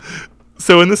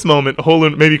 So in this moment,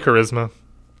 Holun, maybe charisma.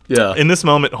 Yeah. In this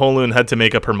moment, Holun had to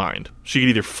make up her mind. She could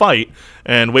either fight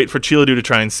and wait for Chiladu to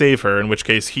try and save her, in which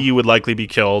case he would likely be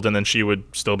killed and then she would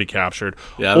still be captured.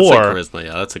 Yeah, that's a charisma.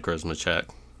 Yeah, that's a charisma check.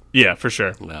 Yeah, for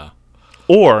sure. Yeah.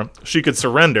 Or she could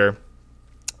surrender,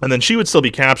 and then she would still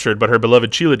be captured, but her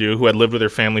beloved Chiladu, who had lived with her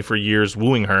family for years,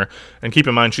 wooing her, and keep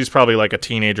in mind, she's probably like a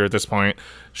teenager at this point.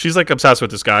 She's like obsessed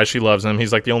with this guy. She loves him.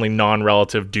 He's like the only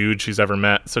non-relative dude she's ever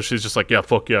met. So she's just like, yeah,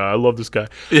 fuck yeah, I love this guy.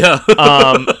 Yeah.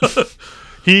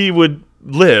 He would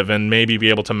live and maybe be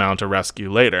able to mount a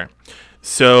rescue later.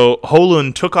 So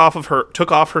Holun took off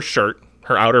her shirt,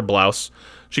 her outer blouse.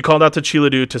 She called out to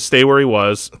Chiladu to stay where he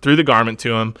was, threw the garment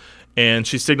to him, and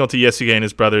she signaled to Yasuge and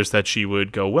his brothers that she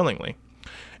would go willingly.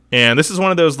 And this is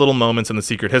one of those little moments in the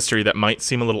secret history that might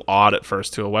seem a little odd at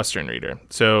first to a Western reader.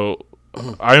 So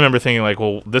I remember thinking, like,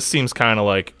 well, this seems kind of,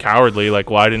 like, cowardly. Like,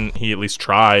 why didn't he at least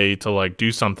try to, like,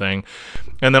 do something?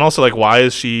 And then also, like, why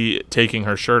is she taking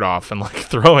her shirt off and, like,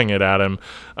 throwing it at him?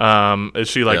 Is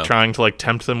she, like, trying to, like,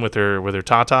 tempt them with her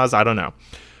tatas? I don't know.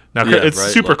 Now, it's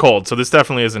super cold, so this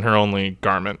definitely isn't her only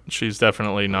garment. She's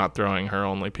definitely not throwing her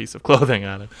only piece of clothing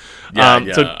at him.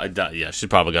 She's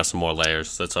probably got some more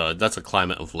layers. That's a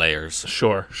climate of layers.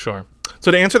 Sure.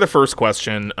 So to answer the first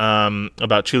question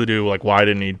about Chiladu, like, why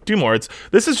didn't he do more?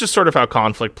 This is just sort of how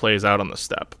conflict plays out on the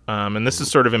steppe, and this is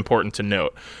sort of important to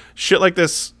note. Shit like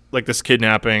this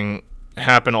kidnapping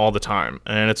happen all the time,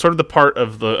 and it's sort of the part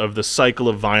of the cycle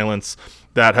of violence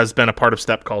that has been a part of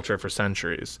steppe culture for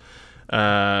centuries.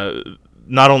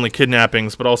 Not only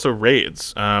kidnappings, but also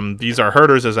raids. These are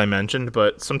herders, as I mentioned,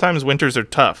 but sometimes winters are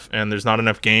tough, and there's not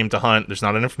enough game to hunt, there's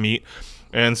not enough meat,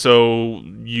 and so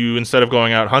you, instead of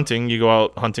going out hunting, you go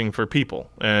out hunting for people,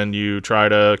 and you try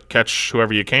to catch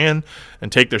whoever you can and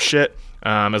take their shit.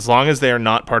 As long as they are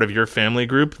not part of your family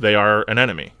group, they are an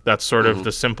enemy. That's sort of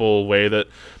the simple way that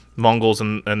Mongols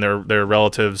and their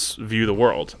relatives view the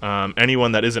world.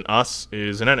 Anyone that isn't us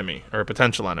is an enemy, or a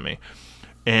potential enemy.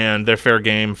 And they're fair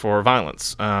game for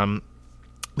violence.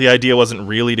 The idea wasn't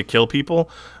really to kill people.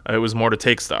 It was more to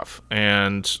take stuff.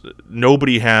 And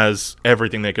nobody has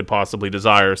everything they could possibly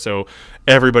desire, so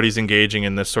everybody's engaging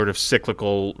in this sort of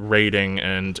cyclical raiding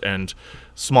and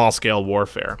small-scale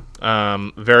warfare.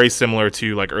 Very similar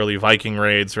to, like, early Viking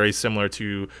raids, very similar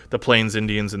to the Plains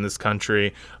Indians in this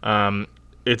country.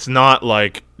 It's not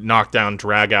like knockdown,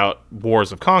 drag-out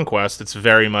wars of conquest. It's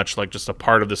very much like just a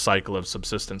part of the cycle of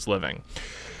subsistence living.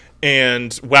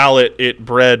 And while it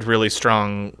bred really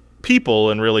strong people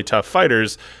and really tough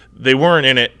fighters, they weren't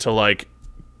in it to, like,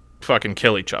 fucking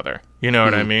kill each other. You know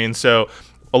what I mean? So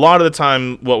a lot of the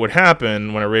time what would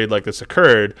happen when a raid like this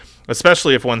occurred,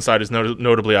 especially if one side is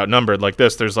notably outnumbered, like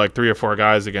this, there's like 3 or 4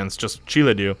 guys against just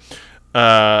Chiladu,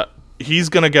 he's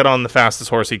going to get on the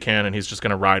fastest horse he can and he's just going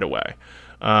to ride away.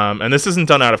 And this isn't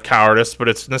done out of cowardice, but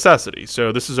it's necessity.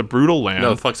 So this is a brutal land. No,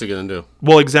 what the fuck's he gonna do?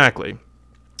 Well, exactly.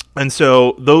 And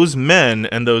so those men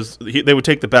and they would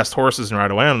take the best horses and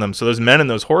ride away on them. So those men and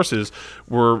those horses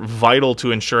were vital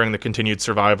to ensuring the continued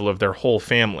survival of their whole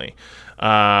family.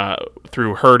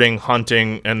 Through herding,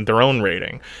 hunting, and their own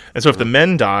raiding. And so if the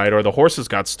men died or the horses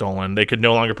got stolen, they could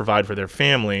no longer provide for their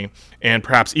family, and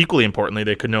perhaps equally importantly,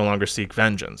 they could no longer seek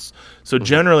vengeance. So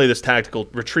generally, this tactical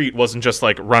retreat wasn't just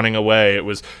like running away. It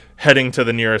was heading to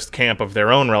the nearest camp of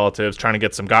their own relatives, trying to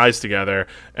get some guys together,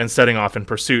 and setting off in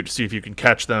pursuit to see if you can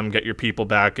catch them, get your people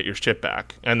back, get your shit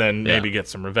back, and then maybe get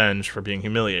some revenge for being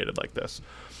humiliated like this.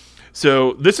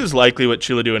 So this is likely what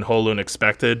Chiladu and Holun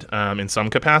expected in some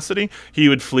capacity. He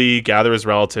would flee, gather his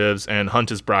relatives, and hunt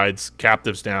his bride's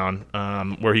captives down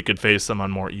where he could face them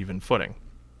on more even footing.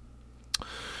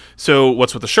 So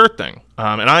what's with the shirt thing?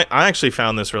 And I actually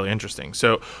found this really interesting.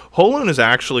 So Holun is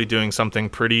actually doing something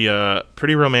pretty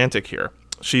romantic here.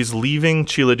 She's leaving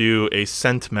Chiladu a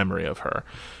scent memory of her.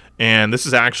 And this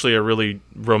is actually a really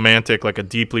romantic, like a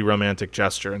deeply romantic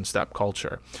gesture in steppe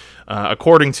culture.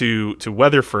 According to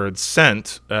Weatherford's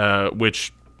scent,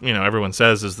 which everyone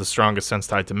says is the strongest sense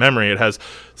tied to memory, it has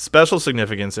special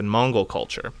significance in Mongol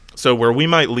culture. So where we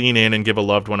might lean in and give a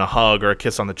loved one a hug or a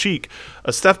kiss on the cheek,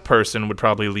 a steppe person would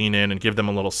probably lean in and give them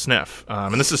a little sniff.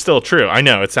 And this is still true. I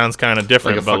know it sounds kind of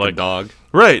different, like a but fucking dog.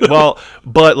 Right. Well,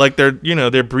 but like they're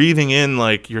breathing in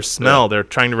like your smell. Yeah. They're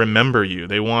trying to remember you.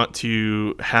 They want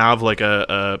to have like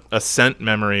a scent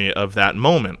memory of that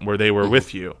moment where they were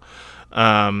with you.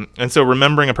 And so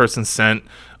remembering a person's scent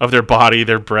of their body,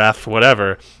 their breath,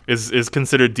 whatever, is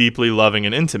considered deeply loving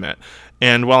and intimate.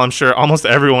 And while I'm sure almost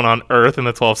everyone on Earth in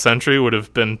the 12th century would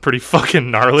have been pretty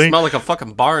fucking gnarly. Smell like a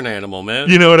fucking barn animal, man.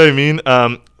 You know what I mean?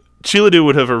 Chiladu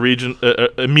would have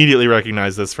immediately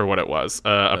recognized this for what it was,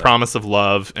 a promise of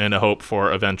love and a hope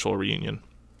for eventual reunion.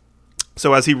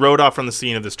 So as he rode off from the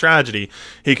scene of this tragedy,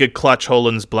 he could clutch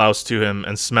Holun's blouse to him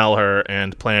and smell her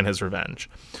and plan his revenge.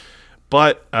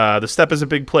 But the steppe is a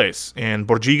big place, and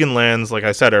Borjigan lands, like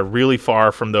I said, are really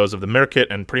far from those of the Mirkit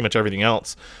and pretty much everything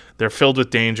else. They're filled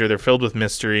with danger, they're filled with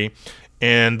mystery,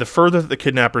 and the further that the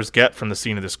kidnappers get from the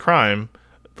scene of this crime,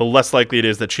 the less likely it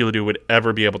is that Chiladu would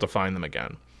ever be able to find them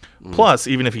again. Plus,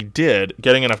 even if he did,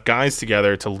 getting enough guys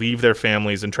together to leave their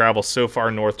families and travel so far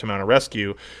north to mount a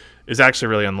rescue is actually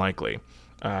really unlikely.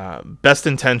 Best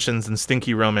intentions and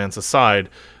stinky romance aside,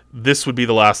 this would be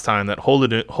the last time that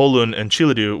Holun and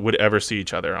Chiladu would ever see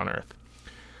each other on Earth.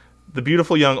 The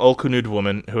beautiful young Olkunud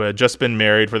woman, who had just been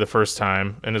married for the first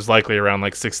time and is likely around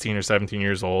like 16 or 17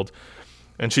 years old,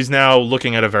 and she's now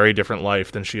looking at a very different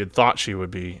life than she had thought she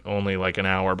would be only like an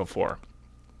hour before.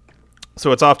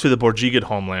 So it's off to the Borjigid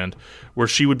homeland, where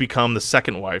she would become the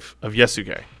second wife of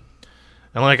Yesuge.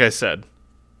 And like I said,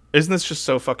 isn't this just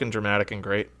so fucking dramatic and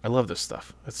great? I love this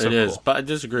stuff. It's so cool. But I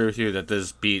disagree with you that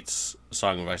this beats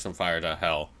Song of Ice and Fire to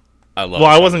hell. I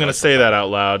wasn't going to say that out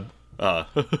loud.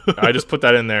 I just put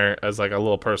that in there as like a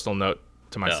little personal note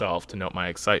to myself to note my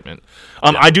excitement.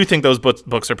 I do think those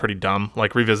books are pretty dumb.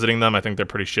 Like revisiting them, I think they're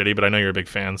pretty shitty, but I know you're a big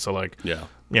fan, so like,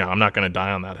 I'm not going to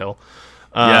die on that hill.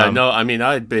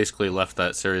 I basically left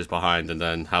that series behind, and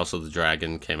then House of the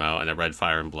Dragon came out, and I read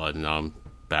Fire and Blood, and now I'm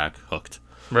back hooked.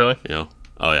 Really?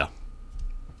 Oh yeah.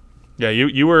 Yeah,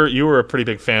 you were a pretty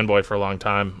big fanboy for a long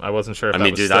time. I wasn't sure if that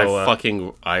was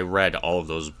still... I read all of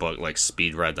those books, like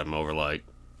speed read them over like,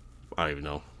 I don't even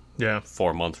know. Yeah.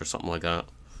 4 months or something like that.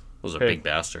 Those are big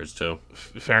bastards too.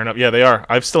 Fair enough. Yeah, they are.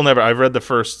 I've read the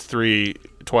first 3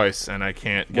 twice, and I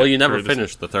can't get you never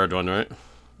finished the third one, right?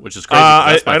 Which is crazy.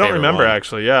 I don't remember one.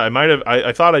 Actually. Yeah, I might have.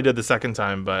 I thought I did the second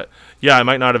time, but yeah, I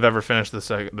might not have ever finished the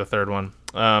third one.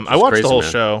 I watched the whole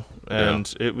show,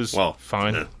 and it was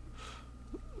fine. Yeah.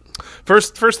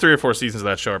 First 3 or 4 seasons of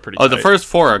that show are pretty. The first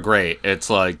 4 are great. It's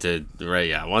like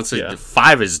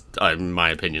 5 is, in my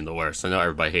opinion, the worst. I know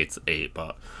everybody hates 8,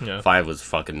 but 5 was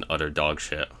fucking utter dog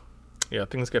shit. Yeah,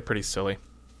 things get pretty silly.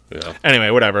 Yeah.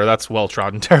 Anyway, whatever. That's well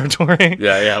trodden territory.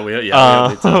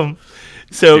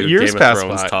 So years pass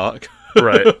by. Talk.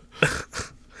 Right.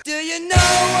 Do you know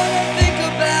what I think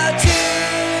about you?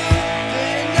 Do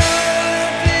you know what I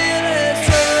feel is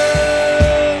true?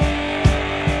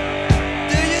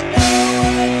 Do you know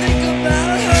what I think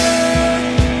about her?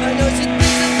 I know she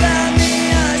thinks about me,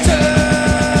 I'm sure.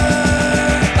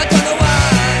 I don't know why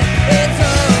it's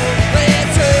so, but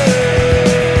it's true.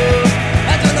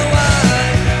 I don't know why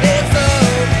it's so,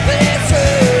 but it's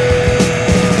true.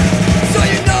 So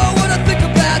you know what I think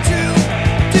about you.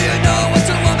 Do you know what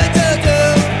you want me to do?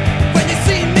 When you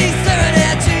see me staring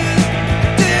at you,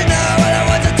 do you know what I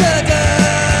want you to do?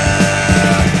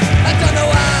 I don't know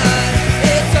why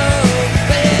it's so,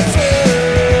 but it's true.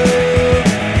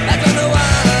 I don't know why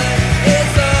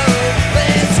it's so, but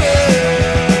it's true.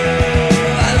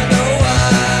 I don't know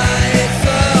why it's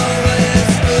so, but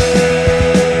it's true.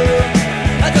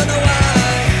 I don't know why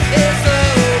it's so,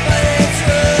 but it's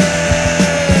true.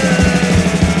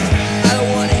 I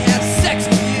don't wanna have sex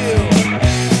with you.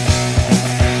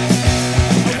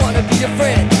 I wanna be your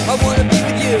friend, I wanna be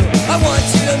with you, I want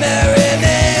you to marry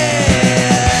me.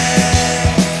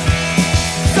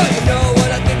 So you know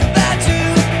what I think about you.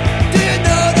 Do you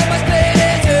know that my spade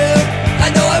is you? I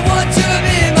know I want you to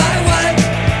be my wife,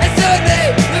 and serve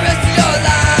me the rest of your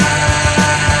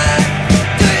life.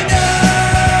 Do you know?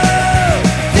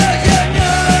 Do you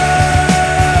know?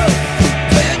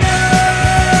 Do you know?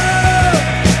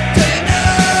 Do you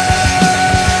know?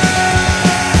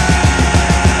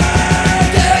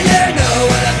 Do you know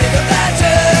what I think about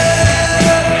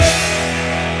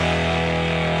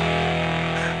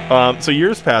you? So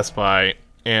years pass by,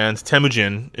 and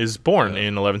Temujin is born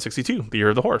in 1162, the year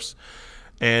of the horse.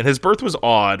 And his birth was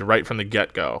odd right from the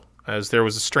get-go, as there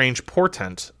was a strange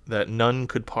portent that none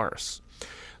could parse.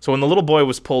 So when the little boy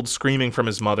was pulled screaming from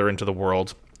his mother into the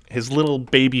world, his little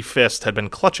baby fist had been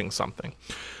clutching something.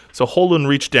 So Holun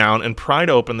reached down and pried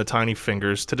open the tiny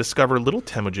fingers to discover little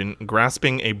Temujin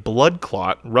grasping a blood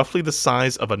clot roughly the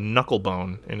size of a knuckle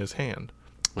bone in his hand.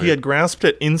 He had grasped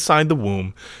it inside the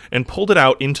womb and pulled it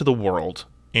out into the world.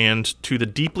 And to the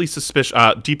deeply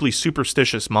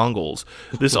superstitious Mongols,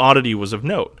 this oddity was of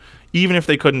note, even if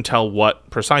they couldn't tell what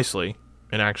precisely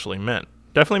it actually meant.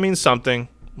 Definitely means something.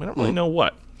 We don't really know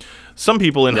what. Some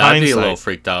people in hindsight... I'd be a little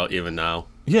freaked out even now.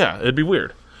 Yeah, it'd be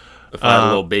weird. If I had a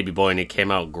little baby boy and he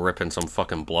came out gripping some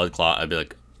fucking blood clot, I'd be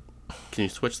like, can you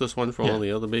switch this one for one of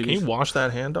the other babies? Can you wash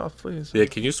that hand off, please? Yeah,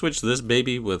 can you switch this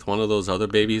baby with one of those other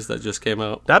babies that just came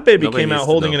out? That baby came out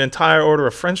holding an entire order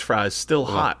of French fries, still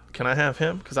hot. Can I have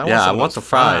him? Because I want the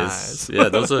fries. Yeah,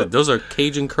 those are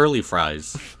Cajun curly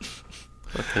fries.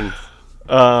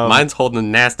 Mine's holding a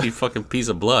nasty fucking piece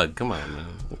of blood. Come on,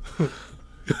 man.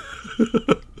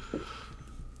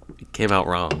 He came out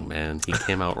wrong, man. He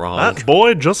came out wrong. That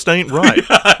boy just ain't right.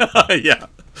 Yeah.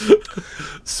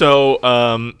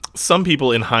 So, some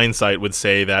people in hindsight would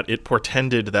say that it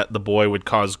portended that the boy would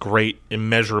cause great,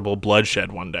 immeasurable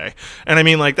bloodshed one day. And I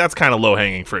mean, like, that's kind of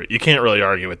low-hanging fruit. You can't really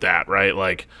argue with that, right?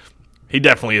 Like, he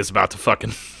definitely is about to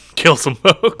fucking kill some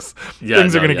folks.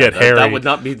 Things are going to get hairy. That would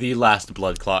not be the last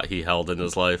blood clot he held in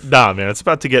his life. Nah, man, it's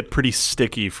about to get pretty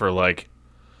sticky for, like,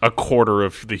 a quarter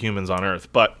of the humans on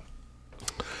Earth. But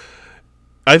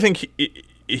I think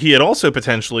he had also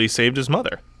potentially saved his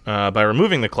mother. By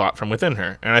removing the clot from within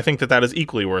her. And I think that is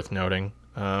equally worth noting.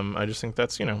 I just think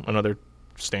that's, another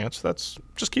stance that's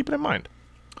just keep it in mind.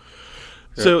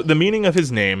 Yeah. So the meaning of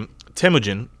his name,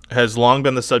 Temujin, has long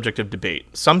been the subject of debate.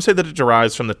 Some say that it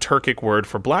derives from the Turkic word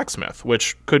for blacksmith,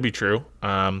 which could be true.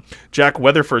 Jack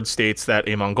Weatherford states that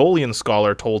a Mongolian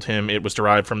scholar told him it was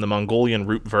derived from the Mongolian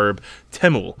root verb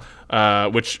temul,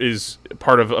 which is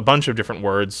part of a bunch of different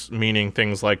words, meaning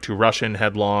things like to rush in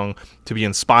headlong, to be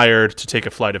inspired, to take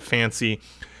a flight of fancy.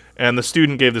 And the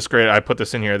student gave this great, I put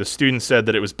this in here, the student said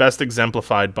that it was best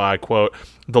exemplified by, quote,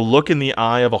 the look in the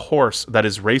eye of a horse that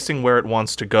is racing where it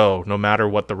wants to go, no matter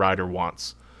what the rider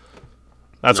wants.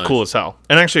 That's nice. Cool as hell.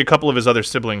 And actually, a couple of his other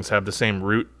siblings have the same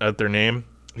root at their name.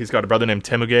 He's got a brother named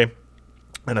Temuge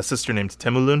and a sister named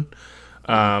Temulun.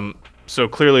 So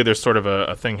clearly there's sort of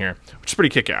a thing here, which is pretty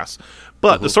kick-ass.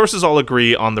 But the sources all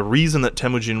agree on the reason that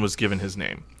Temujin was given his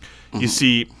name. You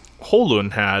see,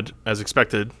 Holun had, as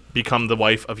expected, become the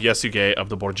wife of Yesugei of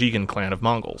the Borjigin clan of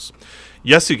Mongols.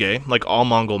 Yesugei, like all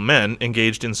Mongol men,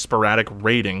 engaged in sporadic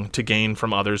raiding to gain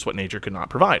from others what nature could not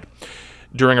provide.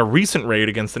 During a recent raid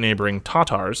against the neighboring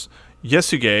Tatars,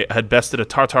 Yesugei had bested a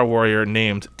Tatar warrior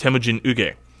named Temujin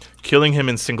Uge, killing him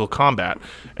in single combat,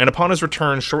 and upon his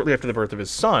return shortly after the birth of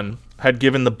his son, had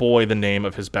given the boy the name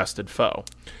of his bested foe.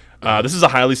 This is a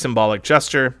highly symbolic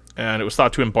gesture, and it was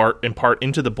thought to impart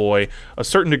into the boy a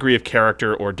certain degree of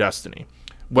character or destiny.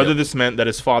 Whether this meant that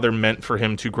his father meant for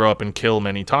him to grow up and kill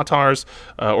many Tatars,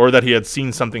 or that he had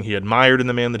seen something he admired in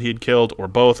the man that he had killed, or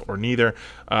both, or neither,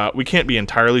 we can't be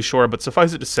entirely sure, but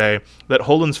suffice it to say that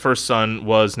Holun's first son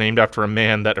was named after a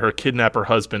man that her kidnapper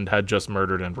husband had just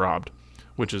murdered and robbed,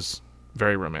 which is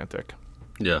very romantic.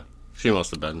 Yeah, she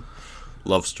must have been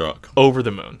love-struck. Over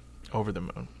the moon.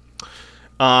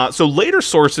 So later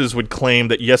sources would claim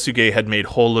that Yesugei had made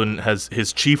Holun as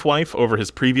his chief wife over his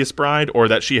previous bride, or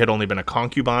that she had only been a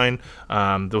concubine,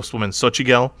 this woman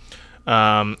Xochitl,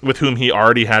 with whom he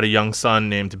already had a young son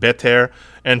named Beter,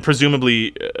 and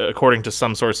presumably, according to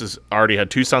some sources, already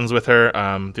had two sons with her,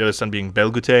 the other son being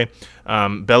Belgute.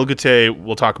 Belgute,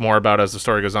 we'll talk more about as the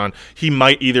story goes on. He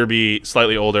might either be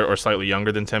slightly older or slightly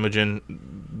younger than Temujin.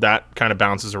 That kind of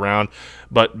bounces around.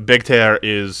 But Beter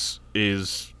is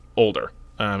older.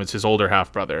 It's his older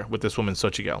half-brother with this woman,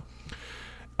 Xochitl.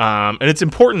 And it's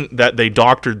important that they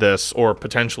doctored this, or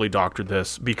potentially doctored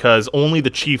this, because only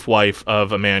the chief wife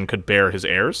of a man could bear his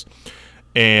heirs.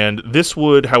 And this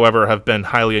would, however, have been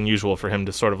highly unusual for him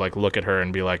to sort of like look at her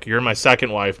and be like, you're my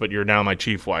second wife, but you're now my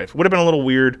chief wife. Would have been a little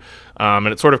weird, and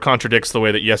it sort of contradicts the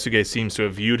way that Yesugei seems to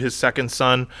have viewed his second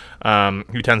son,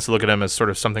 who tends to look at him as sort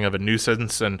of something of a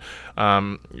nuisance and,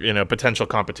 potential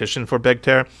competition for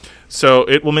Begter. So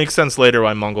it will make sense later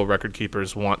why Mongol record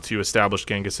keepers want to establish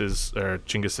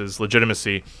Chinggis's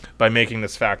legitimacy by making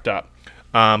this fact up.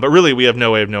 But really, we have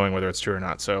no way of knowing whether it's true or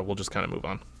not, so we'll just kind of move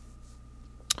on.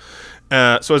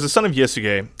 So as a son of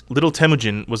Yesugei, little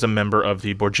Temujin was a member of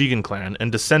the Borjigin clan and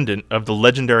descendant of the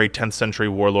legendary 10th century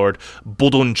warlord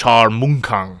Bodunchar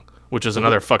Munkang, which is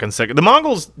another fucking sick... The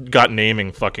Mongols got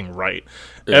naming fucking right.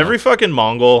 Yeah. Every fucking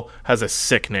Mongol has a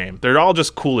sick name. They're all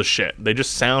just cool as shit. They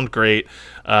just sound great.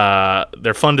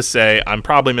 They're fun to say. I'm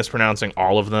probably mispronouncing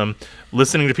all of them.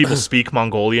 Listening to people speak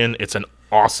Mongolian, it's an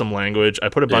awesome language. I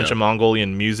put a bunch of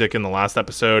Mongolian music in the last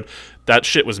episode. That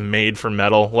shit was made for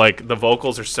metal. Like, the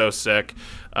vocals are so sick.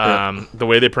 The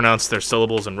way they pronounce their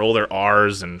syllables and roll their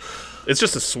R's, and it's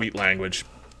just a sweet language.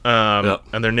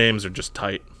 And their names are just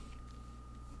tight.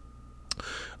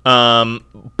 So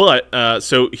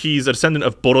he's a descendant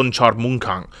of Boronchar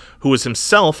Munkang, who was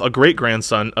himself a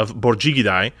great-grandson of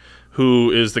Borjigidai,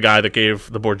 who is the guy that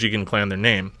gave the Borjigan clan their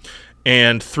name.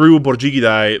 And through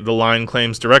Borjigidai, the line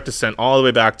claims direct descent all the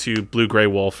way back to Blue Grey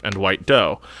Wolf and White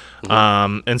Doe.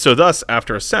 And so thus,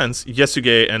 after a sense,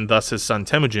 Yasuge and thus his son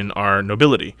Temujin are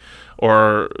nobility,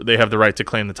 or they have the right to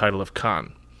claim the title of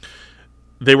Khan.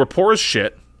 They were poor as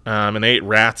shit, and they ate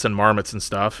rats and marmots and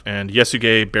stuff, and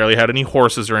Yasuge barely had any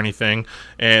horses or anything,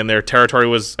 and their territory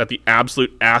was at the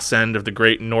absolute ass end of the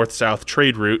great north-south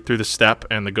trade route through the steppe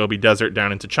and the Gobi Desert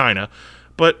down into China,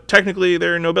 but technically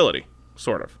they're nobility,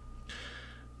 sort of.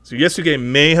 So Yasuge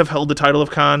may have held the title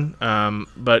of Khan,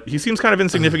 but he seems kind of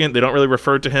insignificant. They don't really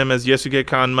refer to him as Yasuge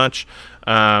Khan much.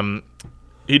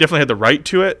 He definitely had the right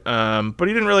to it, but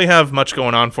he didn't really have much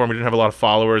going on for him. He didn't have a lot of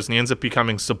followers, and he ends up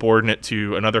becoming subordinate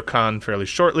to another Khan fairly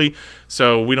shortly,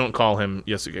 so we don't call him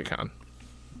Yasuge Khan.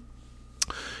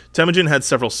 Temujin had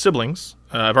several siblings.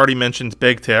 I've already mentioned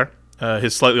Begter,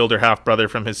 his slightly older half-brother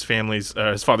from his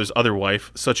father's other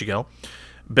wife, Xochitl.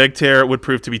 Begter would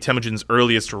prove to be Temujin's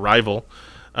earliest rival.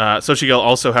 Xochitl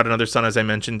also had another son, as I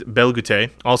mentioned, Belgute,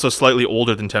 also slightly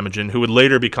older than Temujin, who would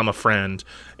later become a friend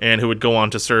and who would go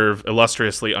on to serve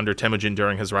illustriously under Temujin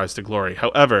during his rise to glory.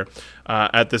 However,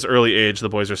 at this early age, the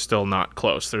boys are still not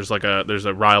close. There's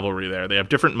a rivalry there. They have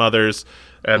different mothers,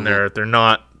 and they're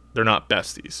not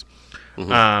besties.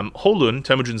 Holun,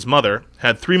 Temujin's mother,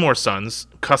 had 3 more sons,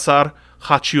 Kasar,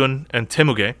 Hachiun, and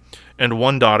Temuge, and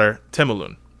one daughter,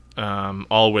 Temulun,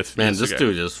 all with Man, Yasuge. This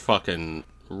dude is fucking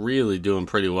really doing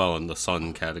pretty well in the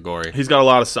son category. He's got a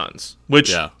lot of sons,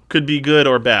 which could be good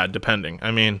or bad, depending.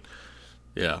 I mean,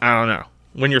 I don't know.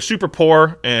 When you're super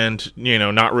poor and,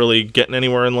 not really getting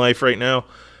anywhere in life right now,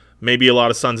 maybe a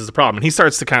lot of sons is a problem. And he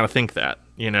starts to kind of think that,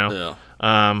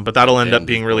 but that'll end up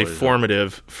being really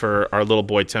formative for our little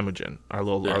boy Temujin, our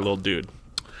little dude.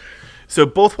 So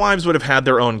both wives would have had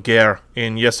their own ger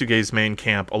in Yasuge's main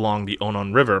camp along the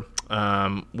Onon River,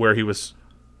 where he was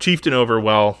chieftain over,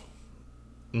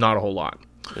 not a whole lot.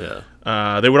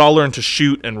 They would all learn to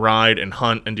shoot and ride and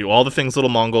hunt and do all the things little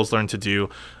Mongols learned to do,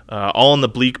 all in the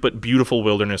bleak but beautiful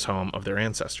wilderness home of their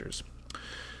ancestors.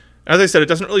 As I said, it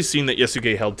doesn't really seem that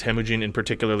Yasuge held Temujin in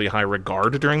particularly high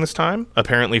regard during this time,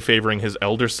 apparently favoring his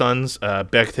elder sons,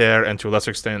 Begter and to a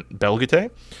lesser extent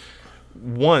Belgute.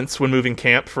 Once, when moving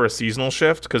camp for a seasonal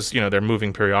shift, because, they're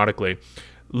moving periodically,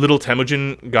 little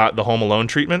Temujin got the home alone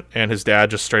treatment, and his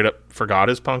dad just straight up forgot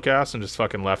his punk ass and just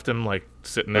fucking left him,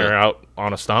 sitting there out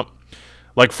on a stump.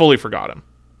 Fully forgot him.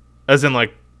 As in,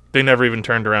 they never even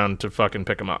turned around to fucking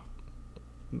pick him up.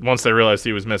 Once they realized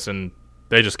he was missing,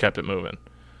 they just kept it moving.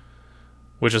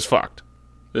 Which is fucked.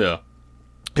 Yeah.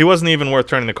 He wasn't even worth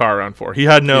turning the car around for. He's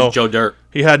Joe Dirt.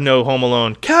 He had no Home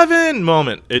Alone Kevin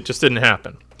moment. It just didn't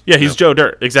happen. Yeah, he's Joe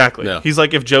Dirt. Exactly. Yeah. He's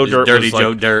like if Joe Dirt dirty was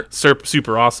Joe Dirt.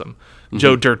 Super awesome.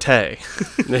 Joe Dirte.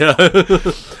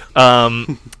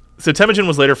 So Temujin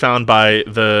was later found by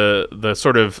the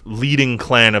sort of leading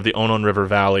clan of the Onon River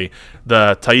Valley,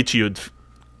 the Taichiud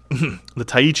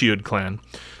clan,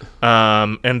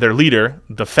 and their leader,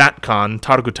 the Fat Khan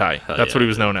Targutai. That's what he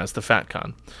was known as, the Fat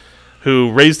Khan,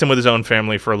 who raised him with his own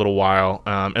family for a little while,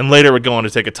 and later would go on to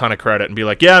take a ton of credit and be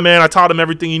like, yeah, man, I taught him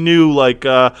everything he knew.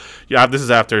 This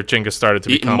is after Genghis started to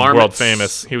become world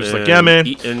famous. He was like, yeah, man.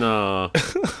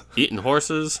 Eating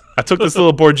horses. I took this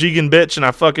little Borjigan bitch and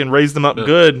I fucking raised him up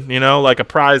good, like a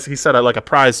prize. He said, like a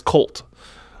prize colt.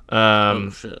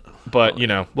 Shit. But,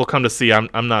 we'll come to see.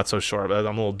 I'm not so sure. But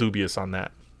I'm a little dubious on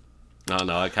that.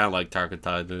 No, I kind of like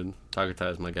Tarkatai, dude.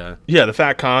 Tarkatai is my guy. Yeah, the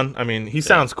Fat Khan. I mean, he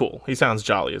sounds cool. He sounds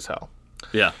jolly as hell.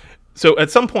 Yeah. So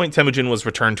at some point, Temujin was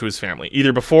returned to his family,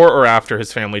 either before or after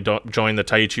his family joined the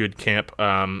Taichiud camp.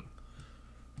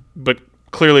 But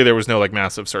clearly there was no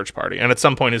massive search party. And at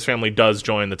some point, his family does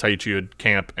join the Taichiud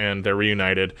camp, and they're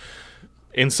reunited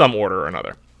in some order or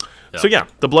another. Yep. So yeah,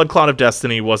 the blood clot of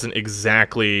destiny wasn't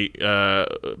exactly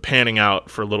panning out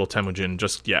for little Temujin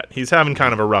just yet. He's having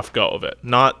kind of a rough go of it.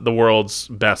 Not the world's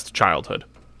best childhood.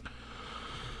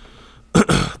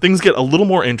 Things get a little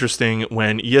more interesting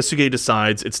when Yasuge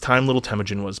decides it's time little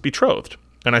Temujin was betrothed.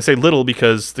 And I say little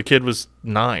because the kid was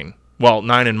 9. Well,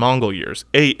 9 in Mongol years,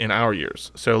 8 in our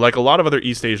years. So like a lot of other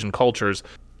East Asian cultures,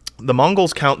 the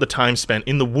Mongols count the time spent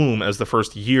in the womb as the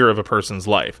first year of a person's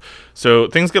life. So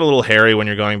things get a little hairy when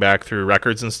you're going back through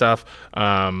records and stuff.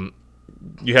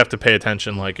 you have to pay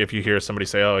attention. Like if you hear somebody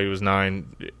say, "Oh, he was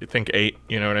 9," think 8.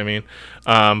 You know what I mean?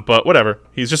 But whatever.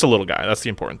 He's just a little guy. That's the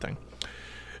important thing.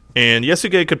 And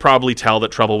Yasuge could probably tell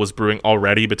that trouble was brewing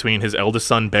already between his eldest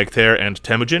son Begtair and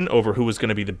Temujin over who was going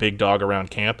to be the big dog around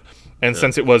camp. And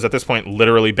since it was, at this point,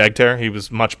 literally Begtair, he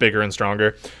was much bigger and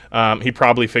stronger, he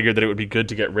probably figured that it would be good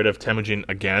to get rid of Temujin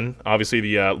again. Obviously,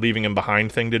 the leaving him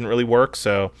behind thing didn't really work,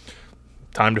 so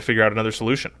time to figure out another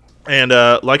solution. And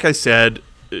like I said,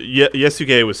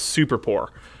 Yasuge was super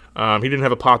poor. He didn't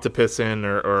have a pot to piss in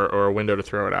or a window to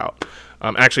throw it out.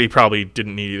 Actually, he probably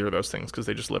didn't need either of those things because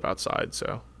they just live outside,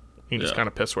 so you can just kind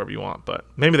of piss wherever you want. But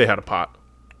maybe they had a pot.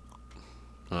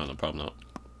 I don't know, probably not.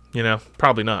 You know,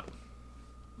 probably not.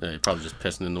 Yeah, you're probably just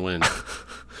pissing in the wind.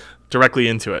 Directly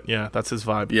into it. Yeah, that's his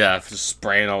vibe. Yeah, just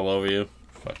spraying all over you.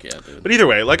 Fuck yeah, dude. But either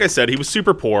way, like I said, he was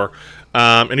super poor,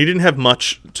 and he didn't have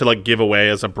much to like give away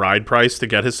as a bride price to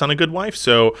get his son a good wife.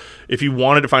 So if he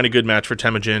wanted to find a good match for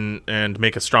Temujin and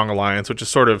make a strong alliance, which is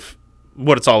sort of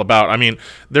what it's all about. I mean,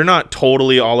 they're not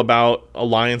totally all about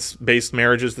alliance-based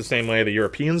marriages the same way the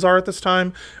Europeans are at this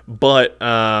time, but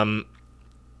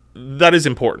that is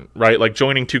important, right? Like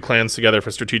joining two clans together for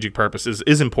strategic purposes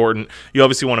is important. You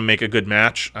obviously want to make a good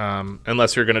match,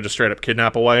 unless you're going to just straight up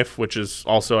kidnap a wife, which is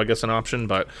also, I guess, an option.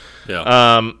 But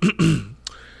yeah.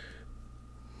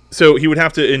 So he would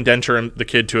have to indenture the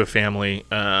kid to a family,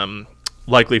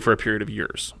 likely for a period of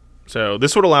years. So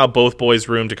this would allow both boys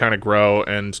room to kind of grow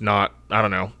and not, I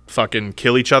don't know, fucking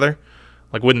kill each other.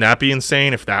 Like, wouldn't that be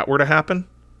insane if that were to happen?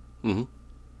 Mm-hmm.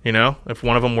 You know, if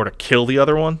one of them were to kill the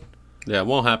other one. Yeah, it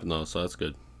won't happen though, so that's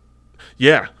good.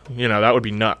 Yeah, you know, that would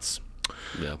be nuts.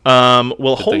 Yeah.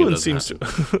 Well, Holland seems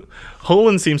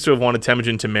to have wanted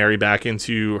Temujin to marry back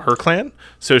into her clan.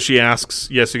 So she asks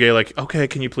Yasuge, like, "Okay,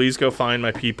 can you please go find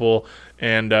my people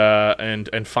and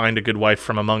find a good wife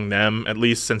from among them? At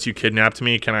least since you kidnapped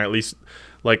me, can I at least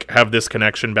like have this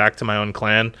connection back to my own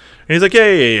clan?" And he's like,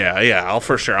 "Yeah,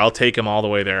 I'll take him all the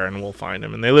way there and we'll find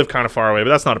him." And they live kind of far away, but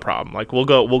that's not a problem. Like we'll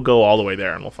go all the way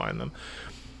there and we'll find them.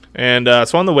 And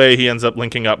so on the way, he ends up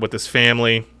linking up with his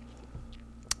family.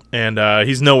 And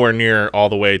he's nowhere near all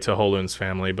the way to Holun's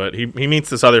family, but he meets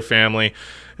this other family,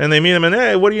 and they meet him, and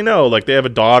hey, what do you know? Like, they have a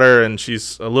daughter, and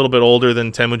she's a little bit older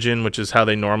than Temujin, which is how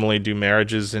they normally do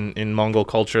marriages in Mongol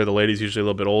culture. The lady's usually a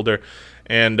little bit older.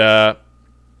 And what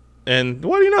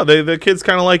do you know? The kids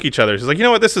kind of like each other. She's like, you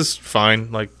know what? This is fine.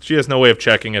 Like, she has no way of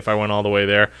checking if I went all the way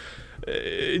there.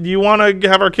 Do you want to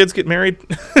have our kids get married?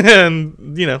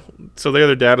 And, you know, so the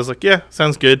other dad is like, yeah,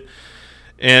 sounds good.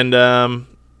 And,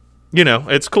 you know,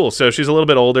 it's cool. So she's a little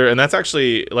bit older, and that's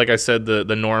actually, like I said,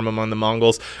 the norm among the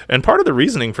Mongols. And part of the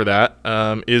reasoning for that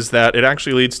is that it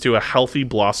actually leads to a healthy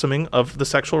blossoming of the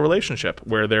sexual relationship,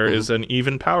 where there is an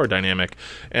even power dynamic,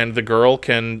 and the girl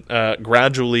can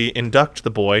gradually induct the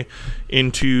boy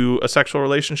into a sexual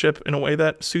relationship in a way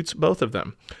that suits both of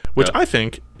them, which I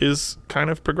think is kind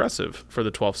of progressive for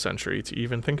the 12th century to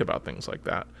even think about things like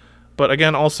that. But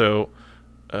again, also,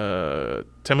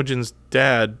 Temujin's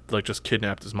dad like just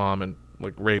kidnapped his mom and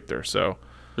like raped her, so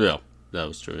yeah, that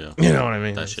was true. Yeah, you know what I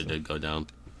mean. That shit did go down.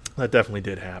 That definitely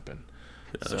did happen.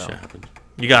 Yeah, that shit happened.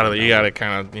 You gotta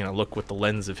kind of look with the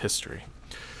lens of history.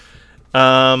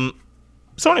 So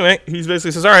anyway, he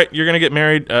basically says, "All right, you're gonna get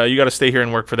married. You got to stay here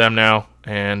and work for them now,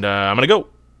 and I'm gonna go.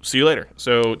 See you later."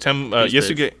 So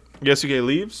Yasuge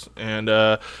leaves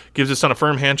and gives his son a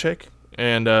firm handshake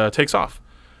and takes off.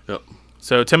 Yep.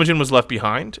 So Temujin was left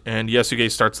behind, and Yasuge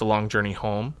starts the long journey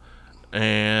home.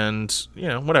 And, you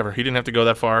know, whatever. He didn't have to go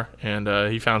that far, and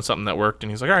he found something that worked, and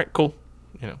he's like, all right, cool.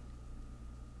 You know,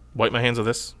 wipe my hands of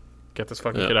this. Get this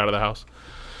fucking kid out of the house.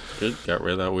 Good. Got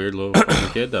rid of that weird little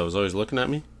kid that was always looking at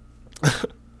me.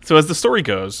 So as the story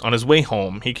goes, on his way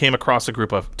home, he came across a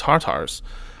group of Tartars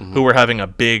who were having a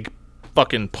big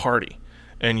fucking party.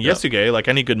 And Yasuge, like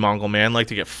any good Mongol man, liked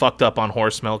to get fucked up on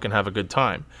horse milk and have a good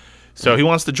time. So he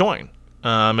wants to join.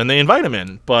 And they invite him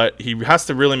in, but he has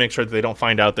to really make sure that they don't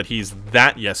find out that he's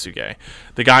that Yasuge,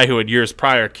 the guy who had years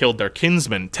prior killed their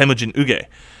kinsman, Temujin Uge.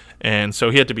 And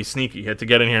so he had to be sneaky. He had to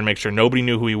get in here and make sure nobody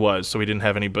knew who he was, so he didn't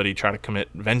have anybody try to commit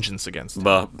vengeance against him.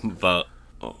 But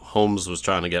Holmes was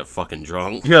trying to get fucking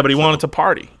drunk. Yeah, but he wanted to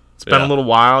party. It's been a little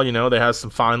while, you know. They have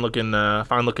some fine-looking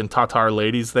Tatar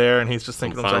ladies there, and he's just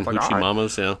thinking to himself,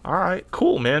 like, all right,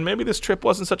 cool, man. Maybe this trip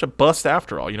wasn't such a bust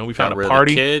after all. You know, we found a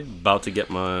party. Kid, about to get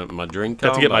my drink on.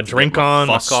 About to get my drink on,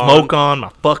 my smoke on,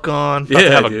 my fuck on. About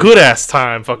to have a good-ass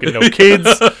time. Fucking no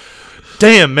kids.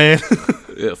 Damn, man.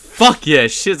 Yeah, fuck yeah,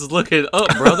 shit's looking up,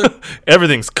 brother.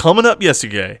 Everything's coming up,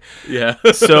 Yasuge. Yeah.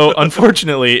 So,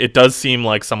 unfortunately, it does seem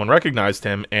like someone recognized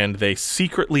him, and they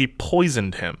secretly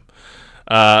poisoned him.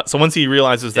 So once he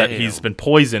realizes that he's been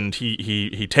poisoned,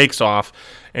 he takes off,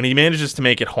 and he manages to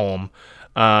make it home.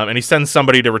 And he sends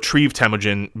somebody to retrieve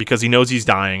Temujin because he knows he's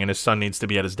dying and his son needs to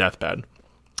be at his deathbed.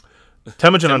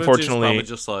 Temujin, unfortunately, probably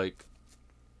just like,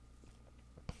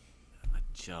 I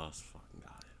just fucking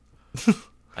got it.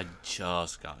 I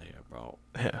just got here, bro.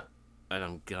 Yeah. And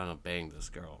I'm gonna bang this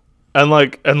girl. And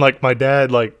like my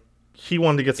dad, like, he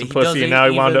wanted to get some pussy, and now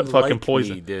he wound up fucking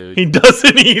poisoned. Me, dude. He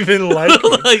doesn't even like me.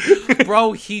 Like,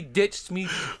 bro, he ditched me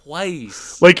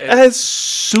twice. Like, as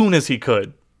soon as he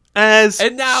could. And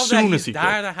now that he's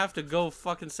died, I have to go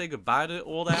fucking say goodbye to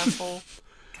old asshole.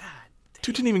 God damn.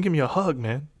 Dude didn't even give me a hug,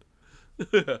 man. He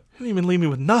didn't even leave me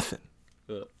with nothing.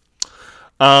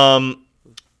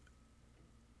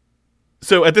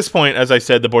 So at this point, as I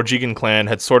said, the Borjigan clan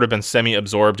had sort of been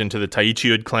semi-absorbed into the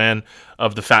Taichiud clan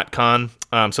of the Fat Khan.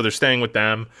 So they're staying with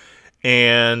them.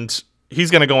 And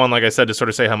he's going to go on, like I said, to sort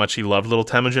of say how much he loved little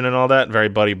Temujin and all that. Very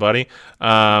buddy-buddy.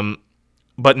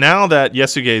 But now that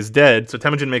Yasuge is dead, so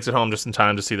Temujin makes it home just in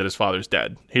time to see that his father's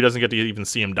dead. He doesn't get to even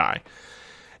see him die.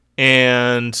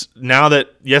 And now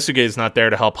that Yasuge is not there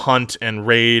to help hunt and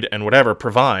raid and whatever,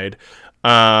 provide,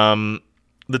 the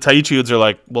Taichiuds are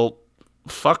like, well,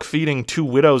 fuck feeding 2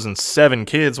 widows and 7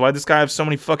 kids. Why'd this guy have so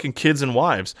many fucking kids and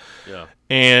wives? Yeah.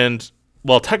 And,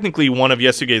 well, technically one of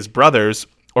Yasuge's brothers,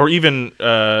 or even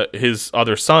his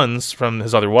other sons from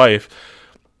his other wife,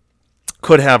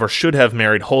 could have or should have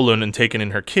married Holun and taken in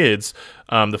her kids.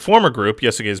 The former group,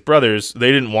 Yasuge's brothers,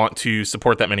 they didn't want to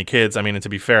support that many kids. I mean, and to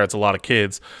be fair, it's a lot of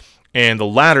kids. And the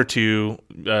latter two,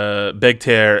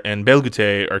 Begter and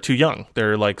Belgute, are too young.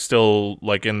 They're like still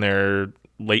like in their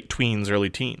late tweens, early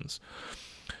teens.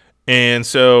 And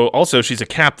so also she's a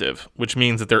captive, which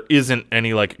means that there isn't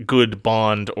any like good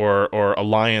bond or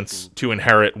alliance to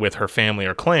inherit with her family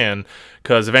or clan,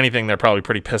 because if anything, they're probably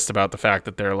pretty pissed about the fact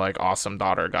that their like awesome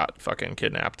daughter got fucking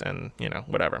kidnapped and, you know,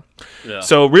 whatever. Yeah.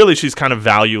 So really she's kind of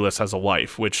valueless as a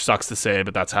wife, which sucks to say,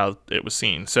 but that's how it was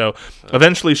seen. So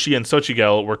eventually she and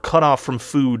Sochigel were cut off from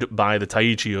food by the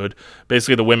Taichiud.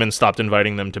 Basically the women stopped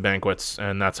inviting them to banquets,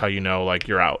 and that's how you know, like,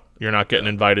 you're out. You're not getting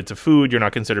invited to food. You're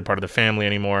not considered part of the family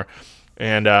anymore.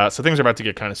 And so things are about to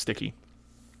get kind of sticky.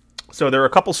 So there are a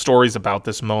couple stories about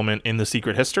this moment in the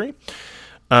secret history.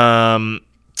 So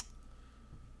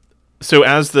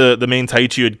as the main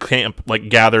Taichiud camp like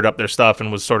gathered up their stuff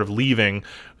and was sort of leaving,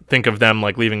 think of them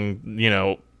like leaving, you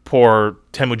know, poor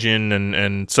Temujin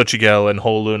and Sochigel and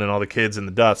Holun and all the kids in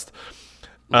the dust.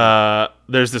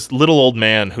 There's this little old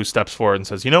man who steps forward and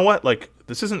says, you know what? Like,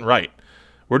 this isn't right.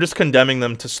 We're just condemning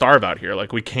them to starve out here.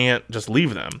 Like, we can't just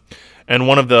leave them. And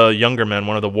one of the younger men,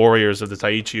 one of the warriors of the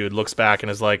Taichiud, looks back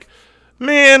and is like,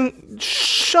 man,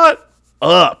 shut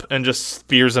up, and just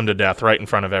spears him to death right in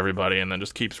front of everybody and then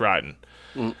just keeps riding.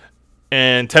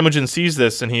 And Temujin sees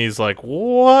this and he's like,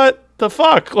 what the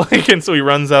fuck? Like, and so he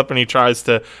runs up and he tries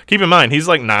to, keep in mind, he's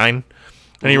like 9.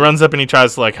 And he runs up and he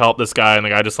tries to, like, help this guy, and the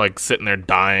guy just, like, sitting there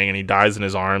dying, and he dies in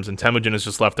his arms, and Temujin is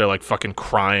just left there, like, fucking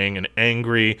crying and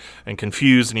angry and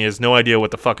confused, and he has no idea what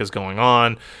the fuck is going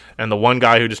on, and the one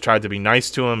guy who just tried to be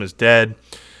nice to him is dead.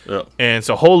 Yeah. And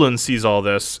so Holun sees all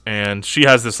this, and she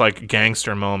has this, like,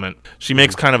 gangster moment. She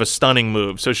makes kind of a stunning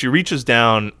move. So she reaches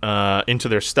down into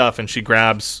their stuff, and she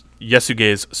grabs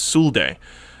Yasuge's sulde,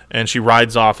 and she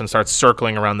rides off and starts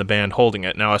circling around the band holding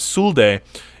it. Now, a sulde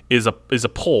is a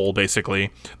pole,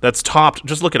 basically, that's topped,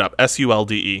 just look it up,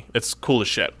 SULDE. It's cool as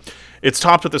shit. It's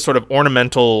topped with this sort of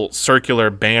ornamental circular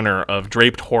banner of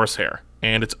draped horsehair,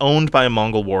 and it's owned by a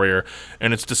Mongol warrior,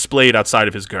 and it's displayed outside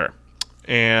of his gur.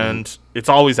 And it's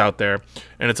always out there,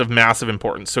 and it's of massive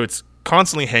importance. So it's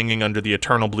constantly hanging under the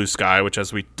eternal blue sky, which,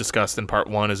 as we discussed in part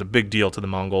 1, is a big deal to the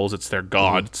Mongols. It's their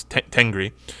god. It's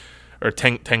Tengri, or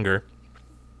Tengur.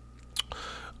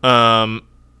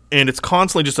 And it's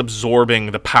constantly just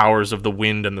absorbing the powers of the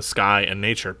wind and the sky and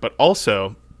nature, but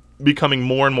also becoming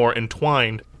more and more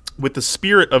entwined with the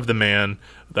spirit of the man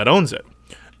that owns it.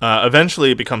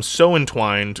 Eventually, it becomes so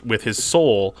entwined with his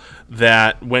soul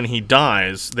that when he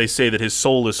dies, they say that his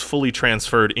soul is fully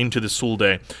transferred into the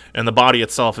sulde, and the body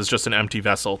itself is just an empty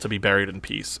vessel to be buried in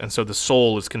peace. And so the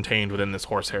soul is contained within this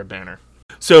horsehair banner.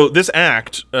 So this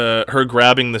act, her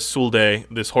grabbing the sulde,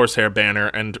 this horsehair banner,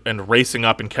 and racing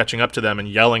up and catching up to them and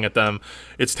yelling at them,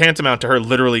 it's tantamount to her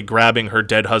literally grabbing her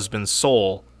dead husband's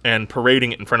soul and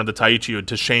parading it in front of the Taichiud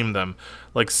to shame them.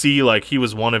 Like, see, like, he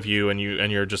was one of you, and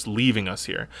you're just leaving us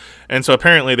here. And so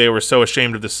apparently they were so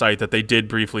ashamed of this sight that they did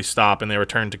briefly stop, and they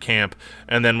returned to camp,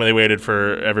 and then they waited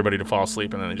for everybody to fall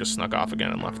asleep, and then they just snuck off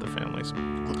again and left their families.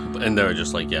 And they were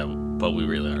just like, yeah, but we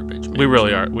really are bitch made. We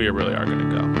really are going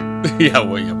to go. yeah,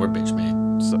 we're bitch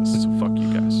made. So fuck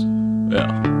you guys.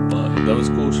 Yeah, but That was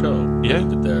a cool show. Yeah.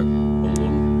 Did there.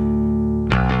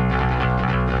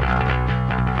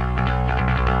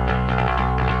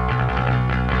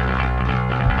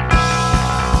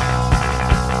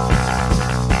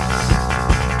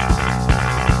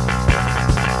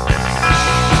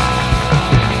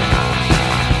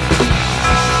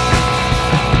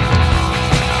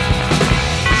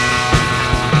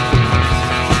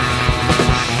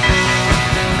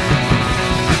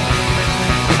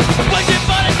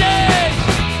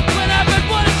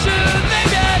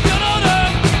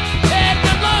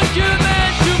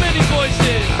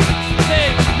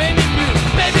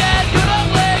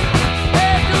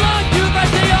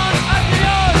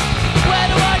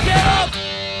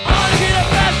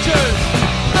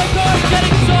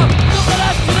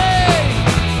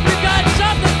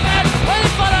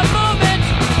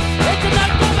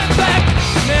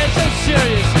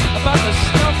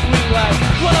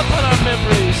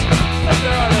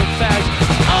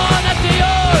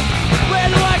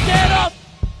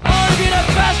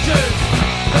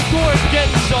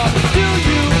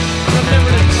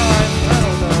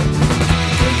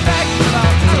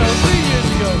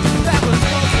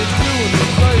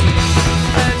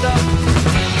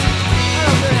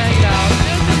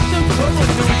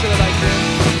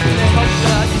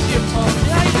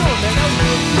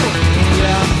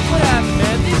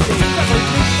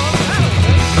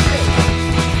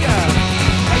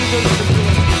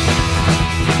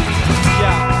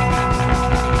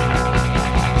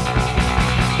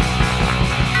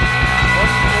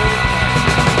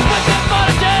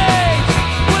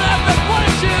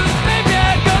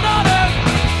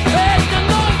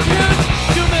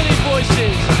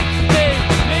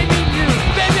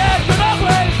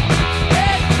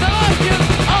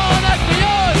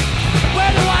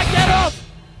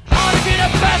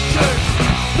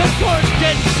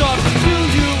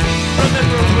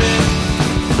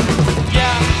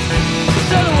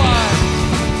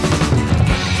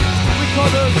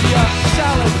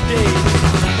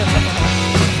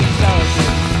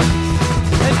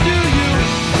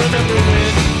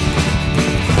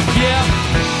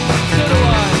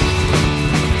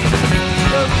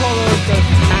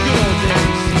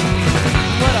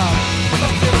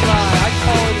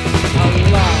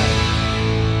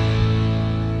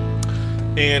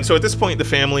 And so at this point, the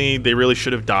family, they really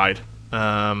should have died.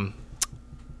 But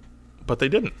they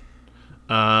didn't.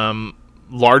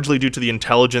 Largely due to the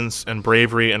intelligence and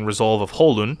bravery and resolve of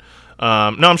Holun.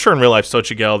 No, I'm sure in real life,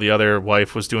 Xochitl, the other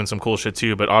wife, was doing some cool shit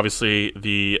too, but obviously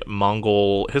the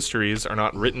Mongol histories are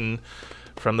not written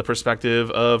from the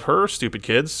perspective of her stupid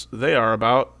kids. They are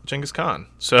about Genghis Khan.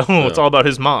 So it's all about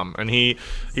his mom, and he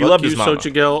loved his mom. Fuck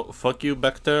you, Xochitl. Fuck you,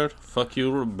 Bekter. Fuck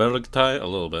you, Bergtai. A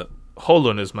little bit.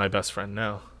 Holun is my best friend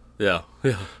now. Yeah.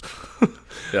 Yeah.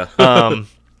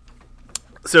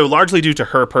 So largely due to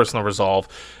her personal resolve,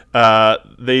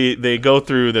 they go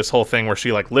through this whole thing where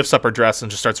she like lifts up her dress and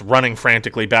just starts running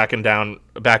frantically back and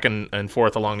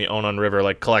forth along the Onon River,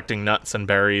 like collecting nuts and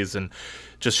berries, and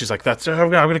just she's like,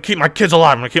 I'm gonna keep my kids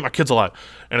alive.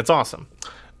 And it's awesome.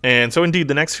 And so indeed,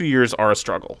 the next few years are a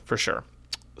struggle for sure.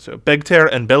 So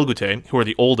Begter and Belgute, who are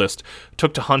the oldest,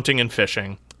 took to hunting and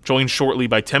fishing, joined shortly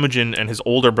by Temujin and his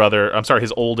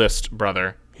oldest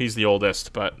brother. He's the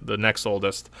oldest, but the next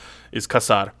oldest is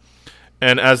Kasar.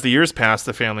 And as the years passed,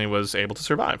 the family was able to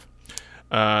survive.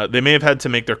 They may have had to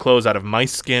make their clothes out of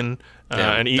mice skin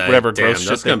and eat whatever gross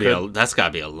shit they could. That's got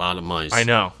to be a lot of mice. I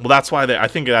know. Well, that's why I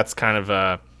think that's kind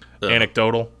of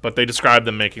anecdotal, but they describe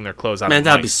them making their clothes out of mice. Man,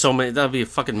 that'd be so many. That'd be a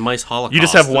fucking mice holocaust. You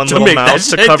just have one little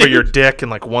mouse to cover your dick, and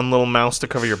like one little mouse to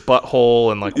cover your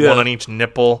butthole, and like one on each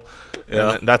nipple.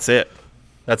 Yeah, and that's it.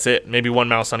 That's it. Maybe one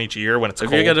mouse on each ear when it's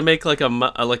cold. If you're gonna make like a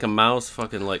mouse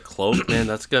fucking like cloak, man,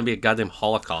 that's gonna be a goddamn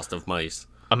holocaust of mice.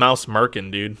 A mouse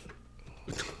merkin, dude.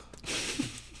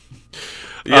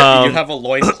 Yeah, you have a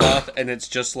loincloth and it's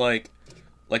just like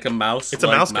a mouse. It's a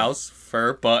mouse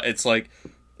fur, but it's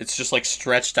just like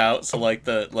stretched out, so like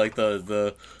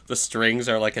the strings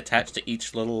are like attached to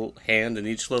each little hand and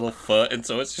each little foot, and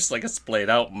so it's just like a splayed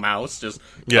out mouse just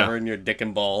covering your dick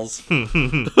and balls.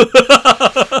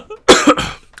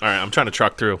 All right, I'm trying to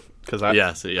truck through because I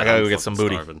gotta go get some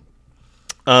booty.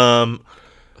 Starving.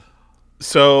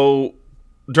 So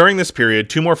during this period,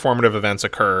 two more formative events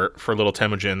occur for little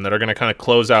Temujin that are going to kind of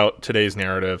close out today's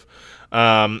narrative.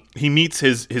 He meets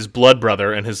his blood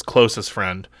brother and his closest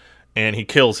friend, and he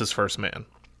kills his first man.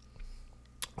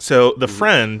 So the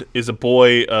friend is a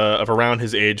boy of around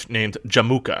his age named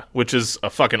Jamuka, which is a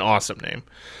fucking awesome name.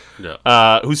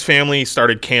 Yeah. Whose family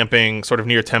started camping sort of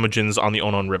near Temujin's on the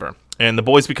Onon River. And the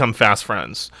boys become fast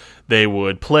friends. They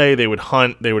would play, they would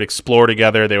hunt, they would explore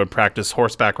together, they would practice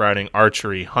horseback riding,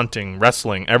 archery, hunting,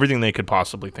 wrestling, everything they could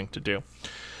possibly think to do.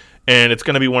 And it's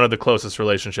going to be one of the closest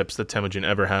relationships that Temujin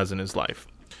ever has in his life.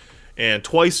 And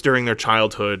twice during their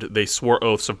childhood, they swore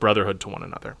oaths of brotherhood to one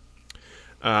another.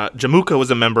 Jamuka was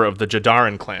a member of the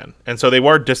Jadaran clan, and so they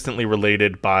were distantly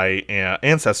related by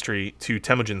ancestry to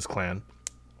Temujin's clan,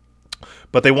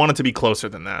 but they wanted to be closer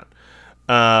than that.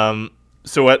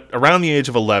 So at around the age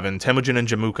of 11, Temujin and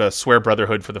Jamuka swear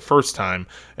brotherhood for the first time,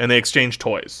 and they exchange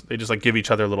toys. They just like give each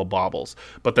other little baubles.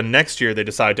 But the next year, they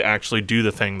decide to actually do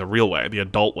the thing the real way, the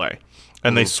adult way,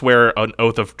 and they swear an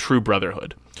oath of true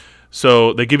brotherhood.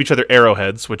 So they give each other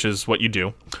arrowheads, which is what you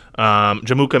do.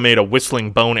 Jamuka made a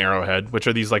whistling bone arrowhead, which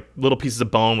are these like little pieces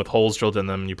of bone with holes drilled in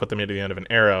them. And you put them into the end of an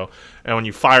arrow, and when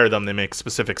you fire them, they make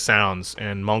specific sounds.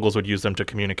 And Mongols would use them to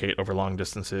communicate over long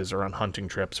distances or on hunting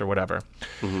trips or whatever.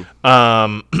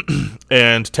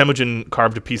 And Temujin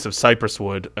carved a piece of cypress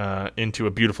wood into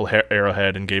a beautiful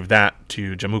arrowhead and gave that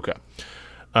to Jamuka.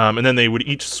 And then they would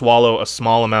each swallow a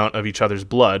small amount of each other's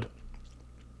blood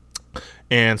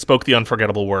and spoke the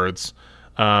unforgettable words.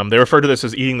 They refer to this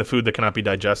as eating the food that cannot be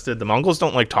digested. The Mongols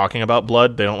don't like talking about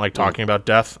blood. They don't like talking about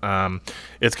death.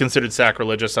 It's considered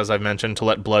sacrilegious, as I've mentioned, to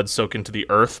let blood soak into the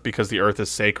earth because the earth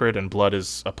is sacred and blood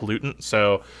is a pollutant.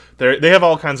 So they have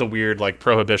all kinds of weird like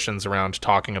prohibitions around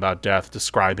talking about death,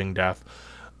 describing death.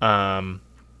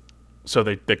 So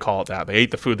they call it that. They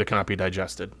ate the food that cannot be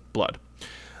digested, blood.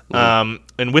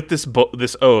 And with this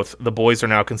oath, the boys are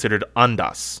now considered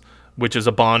andas, which is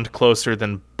a bond closer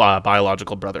than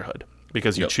biological brotherhood,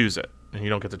 because you choose it, and you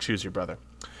don't get to choose your brother.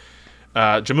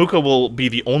 Jamuka will be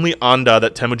the only anda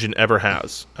that Temujin ever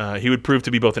has. He would prove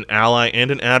to be both an ally and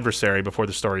an adversary before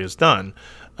the story is done.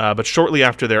 But shortly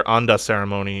after their anda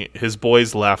ceremony, his family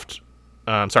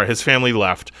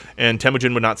left, and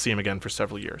Temujin would not see him again for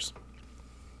several years.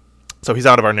 So he's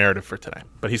out of our narrative for today,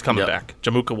 but he's coming back.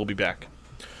 Jamuka will be back.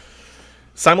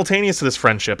 Simultaneous to this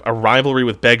friendship, a rivalry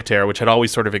with Begtair, which had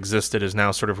always sort of existed, is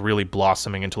now sort of really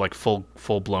blossoming into like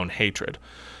full-blown hatred.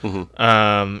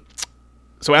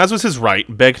 So as was his right,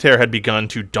 Begtair had begun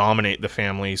to dominate the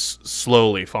family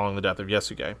slowly following the death of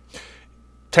Yasuge.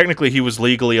 Technically, he was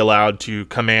legally allowed to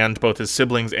command both his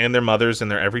siblings and their mothers in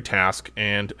their every task,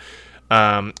 and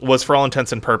was for all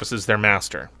intents and purposes their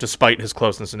master, despite his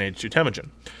closeness in age to Temujin.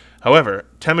 However,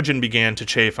 Temujin began to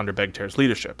chafe under Begtair's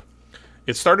leadership.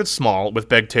 It started small with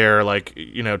Begtair, like,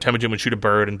 Temujin would shoot a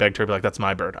bird and Begtair would be like, that's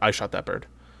my bird. I shot that bird.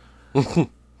 You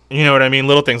know what I mean?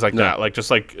 Little things like that, like just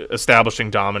like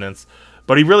establishing dominance.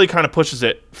 But he really kind of pushes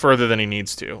it further than he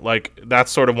needs to. Like,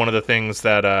 that's sort of one of the things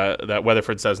that that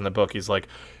Weatherford says in the book. He's like,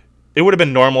 it would have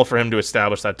been normal for him to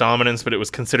establish that dominance, but it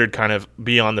was considered kind of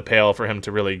beyond the pale for him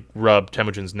to really rub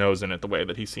Temujin's nose in it the way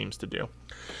that he seems to do.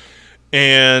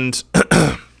 And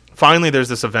finally, there's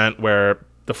this event where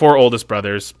the four oldest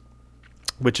brothers,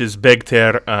 which is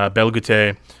Begtair,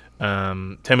 Belgute,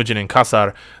 Temujin, and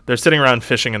Kasar, they're sitting around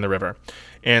fishing in the river.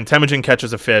 And Temujin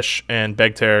catches a fish, and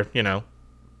Begtair,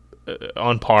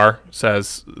 on par,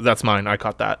 says, that's mine, I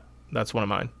caught that. That's one of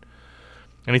mine.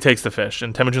 And he takes the fish,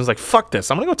 and Temujin's like, fuck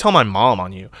this, I'm going to go tell my mom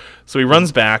on you. So he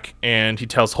runs back, and he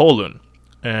tells Holun,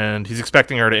 and he's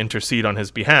expecting her to intercede on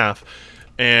his behalf.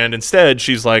 And instead,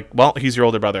 she's like, well, he's your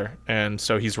older brother, and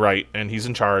so he's right, and he's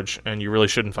in charge, and you really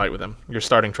shouldn't fight with him. You're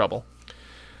starting trouble.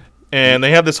 And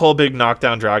they have this whole big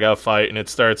knockdown, drag-out fight, and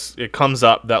it comes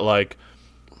up that, like,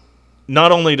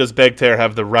 not only does Begtair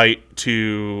have the right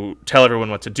to tell everyone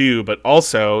what to do, but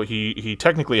also he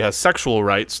technically has sexual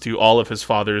rights to all of his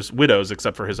father's widows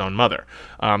except for his own mother.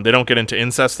 They don't get into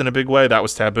incest in a big way. That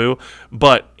was taboo.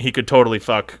 But he could totally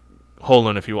fuck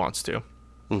Holun if he wants to.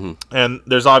 And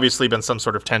there's obviously been some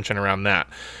sort of tension around that.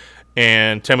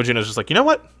 And Temujin is just like, you know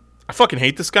what? I fucking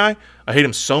hate this guy. I hate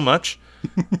him so much.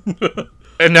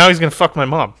 And now he's going to fuck my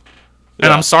mom.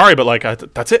 And I'm sorry, but, like,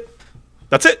 that's it.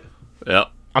 That's it. Yeah.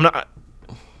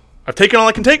 I've taken all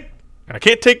I can take, and I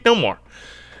can't take no more.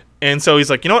 And so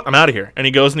he's like, you know what? I'm out of here. And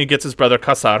he goes and he gets his brother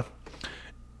Kasar,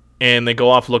 and they go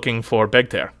off looking for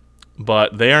Begtair.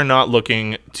 But they are not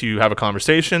looking to have a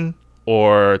conversation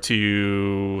or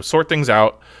to sort things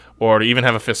out or to even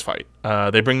have a fist fight.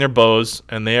 They bring their bows,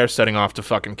 and they are setting off to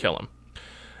fucking kill him.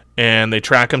 And they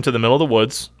track him to the middle of the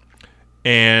woods,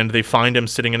 and they find him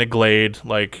sitting in a glade,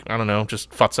 like, I don't know,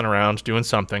 just futzing around, doing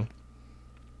something.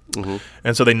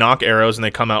 And so they knock arrows, and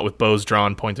they come out with bows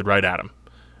drawn, pointed right at him.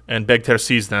 And Begtair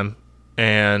sees them,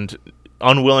 and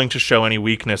unwilling to show any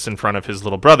weakness in front of his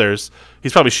little brothers.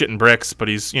 He's probably shitting bricks, but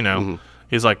he's,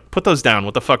 he's like, put those down.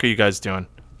 What the fuck are you guys doing?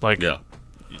 Like,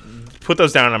 put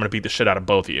those down and I'm going to beat the shit out of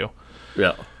both of you.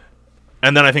 Yeah.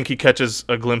 And then I think he catches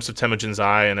a glimpse of Temujin's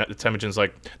eye, and Temujin's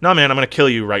like, "No, man, I'm going to kill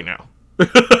you right now."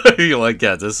 You're like,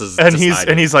 yeah, this is. And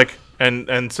he's like,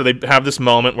 and so they have this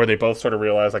moment where they both sort of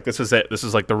realize, like, this is it. This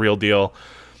is like the real deal.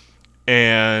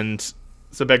 And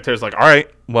so Begter's like, all right,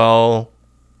 well,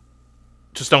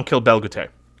 just don't kill Belgute,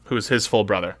 who is his full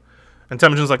brother. And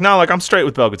Temujin's like, no, like, I'm straight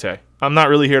with Belgute. I'm not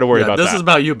really here to worry about that. This is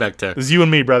about you, Begter. This is you and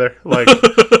me, brother. Like,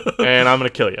 and I'm going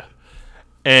to kill you.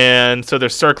 And so they're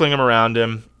circling him around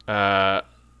him. Kasar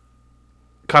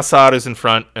is in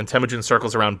front, and Temujin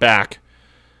circles around back.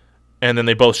 And then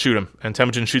they both shoot him. And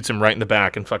Temujin shoots him right in the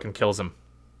back and fucking kills him.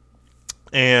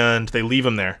 And they leave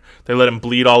him there. They let him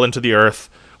bleed all into the earth,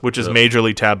 which is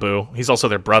majorly taboo. He's also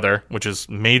their brother, which is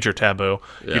major taboo.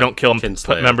 Yeah, you don't kill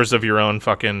members of your own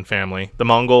fucking family. The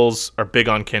Mongols are big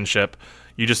on kinship.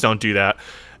 You just don't do that.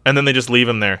 And then they just leave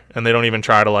him there, and they don't even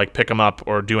try to, like, pick him up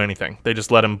or do anything. They just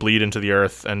let him bleed into the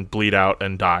earth and bleed out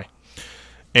and die.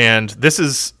 And this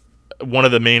is one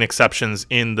of the main exceptions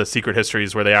in the secret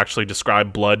histories where they actually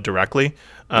describe blood directly.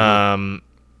 And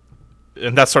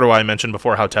that's sort of why I mentioned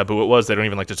before how taboo it was. They don't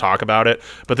even like to talk about it.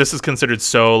 But this is considered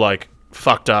so, like,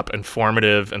 fucked up and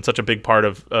formative and such a big part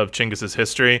of Chinggis's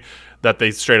history that they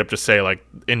straight up just say, like,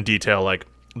 in detail, like,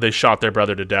 they shot their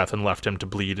brother to death and left him to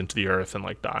bleed into the earth and,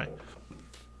 like, die.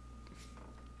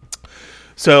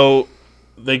 So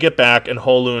they get back, and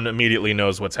Holun immediately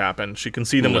knows what's happened. She can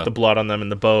see them with the blood on them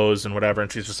and the bows and whatever,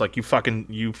 and she's just like, you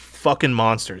fucking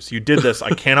monsters. You did this. I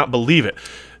cannot believe it.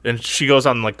 And she goes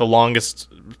on, like, the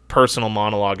longest personal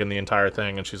monologue in the entire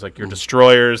thing, and she's like, you're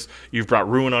destroyers. You've brought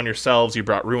ruin on yourselves. You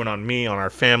brought ruin on me, on our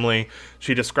family.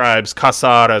 She describes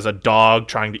Kasar as a dog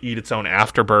trying to eat its own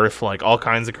afterbirth, like, all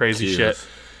kinds of crazy shit.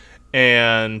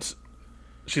 And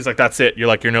she's like, that's it.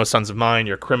 You're no sons of mine.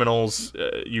 You're criminals.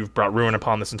 You've brought ruin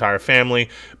upon this entire family.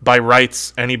 By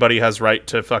rights, anybody has right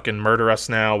to fucking murder us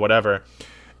now, whatever.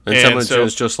 And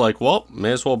Temujin's just like, well,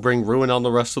 may as well bring ruin on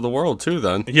the rest of the world, too,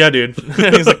 then. Yeah, dude.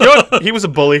 And he's like, you know what? He was a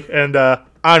bully, and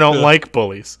I don't like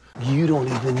bullies. You don't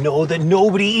even know that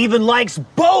nobody even likes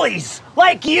bullies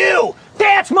like you!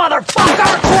 Dance,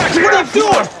 motherfucker! What are you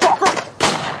doing,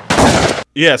 fucker?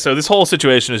 Yeah, so this whole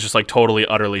situation is just, like, totally,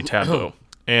 utterly taboo.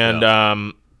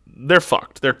 And they're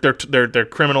fucked. They're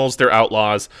criminals. They're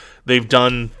outlaws. They've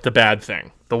done the bad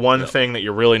thing, the one thing that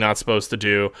you're really not supposed to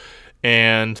do,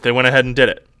 and they went ahead and did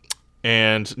it.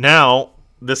 And now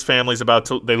this family's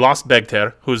they lost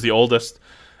Begter, who's the oldest,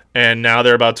 and now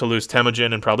they're about to lose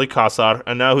Temujin and probably Kasar,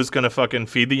 and now who's going to fucking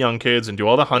feed the young kids and do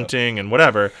all the hunting and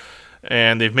whatever.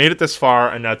 And they've made it this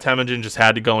far, and now Temujin just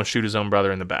had to go and shoot his own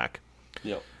brother in the back.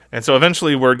 Yep. And so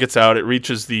eventually word gets out. It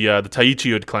reaches the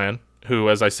Taichiud clan, who,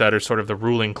 as I said, are sort of the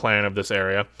ruling clan of this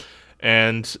area.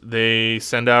 And they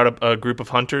send out a group of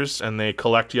hunters, and they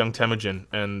collect young Temujin,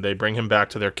 and they bring him back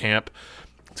to their camp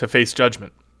to face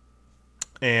judgment.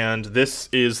 And this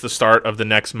is the start of the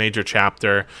next major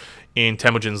chapter in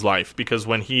Temujin's life, because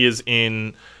when he is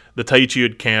in the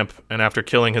Taichiud camp, and after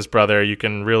killing his brother, you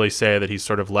can really say that he's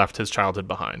sort of left his childhood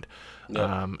behind.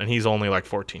 Yep. And he's only like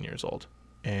 14 years old.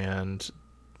 And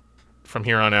from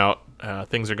here on out,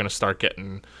 things are going to start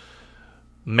getting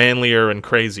manlier and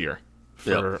crazier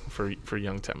for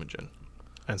young Temujin.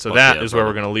 And so that is where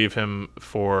we're going to leave him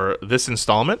for this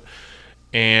installment.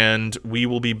 And we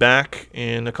will be back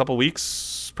in a couple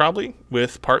weeks, probably,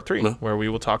 with part 3, where we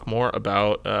will talk more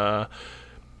about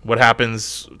what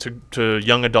happens to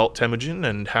young adult Temujin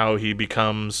and how he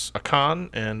becomes a Khan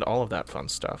and all of that fun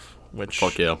stuff, which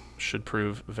should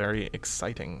prove very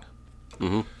exciting.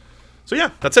 Mm-hmm. So yeah,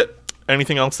 that's it.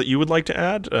 Anything else that you would like to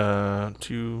add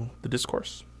to the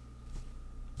discourse?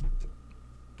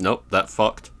 Nope, that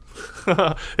fucked.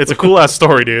 It's a cool ass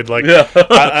story, dude. Like,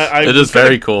 it is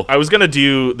very cool. I was gonna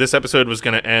do this episode was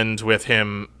gonna end with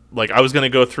him. Like, I was gonna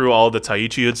go through all the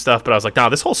Taichiud stuff, but I was like, nah,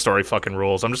 this whole story fucking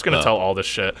rules. I'm just gonna tell all this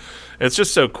shit. It's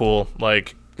just so cool.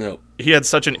 Like, he had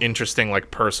such an interesting,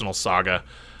 like, personal saga.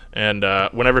 And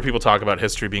whenever people talk about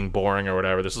history being boring or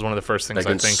whatever, this is one of the first things I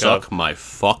think suck of. My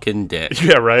fucking dick.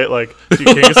 Yeah, right? Like,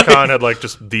 Genghis Khan had, like,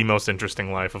 just the most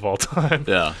interesting life of all time.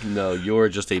 Yeah. No, you're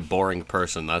just a boring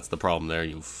person. That's the problem there,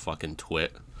 you fucking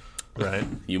twit. Right.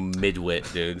 You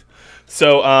midwit, dude.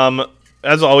 So,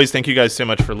 as always, thank you guys so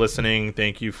much for listening.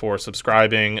 Thank you for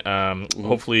subscribing.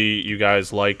 Hopefully you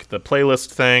guys like the playlist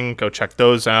thing. Go check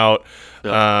those out.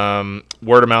 Yep.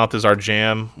 Word of mouth is our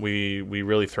jam. We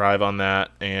really thrive on that.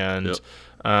 And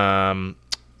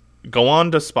go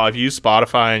on to Spotify. If you use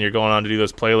Spotify and you're going on to do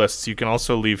those playlists, you can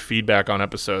also leave feedback on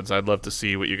episodes. I'd love to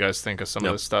see what you guys think of some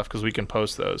of this stuff because we can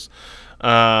post those.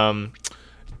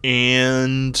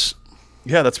 And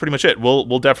yeah, that's pretty much it.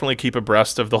 We'll definitely keep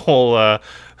abreast of the whole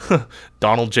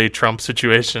Donald J. Trump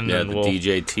situation. Yeah, and the we'll,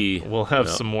 DJT. We'll have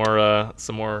some more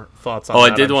thoughts on that.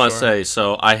 that. I did want to say,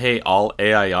 so I hate all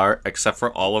AI art except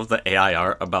for all of the AI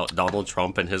art about Donald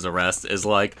Trump and his arrest is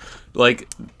like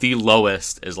the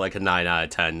lowest is like a 9 out of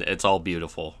 10. It's all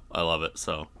beautiful. I love it.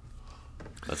 So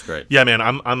that's great. Yeah, man.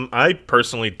 I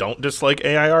personally don't dislike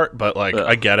AI art, but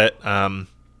I get it.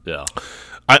 Yeah.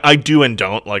 I do and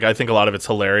don't. Like, I think a lot of it's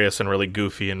hilarious and really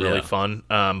goofy and really fun.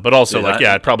 But also,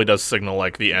 it probably does signal,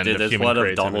 like, the end of human creativity. There's one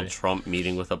of Donald Trump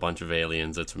meeting with a bunch of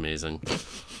aliens. It's amazing.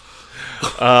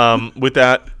 With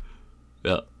that,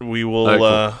 we will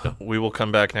cool. we will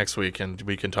come back next week, and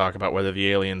we can talk about whether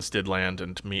the aliens did land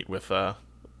and meet with the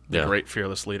great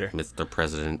fearless leader. Mr.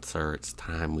 President, sir, it's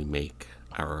time we make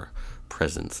our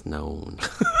presence known.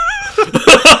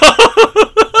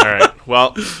 All right.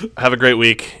 Well, have a great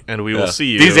week, and we will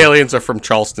see you. These aliens are from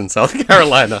Charleston, South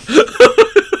Carolina.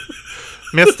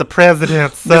 Mr.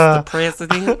 President, sir. Mr.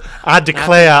 President, I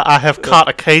declare I have caught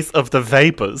a case of the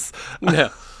vapors. Yeah.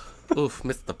 Oof,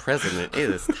 Mr. President,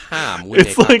 it is time we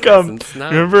it's make like our presence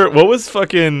known. Remember what was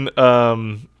fucking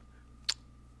what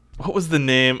was the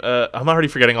name? I'm already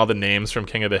forgetting all the names from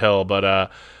King of the Hill, but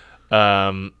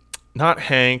not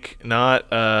Hank, not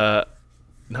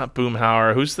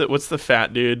Boomhauer. What's the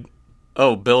fat dude?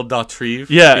 Oh, Bill Dauterive.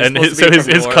 Yeah, and his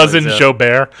cousin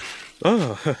Jobert.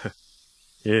 Oh,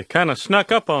 you kind of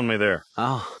snuck up on me there.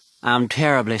 Oh, I'm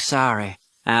terribly sorry.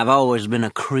 I've always been a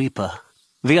creeper.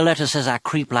 Violetta says I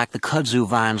creep like the kudzu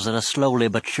vines that are slowly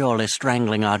but surely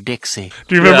strangling our Dixie.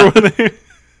 Do you remember when they...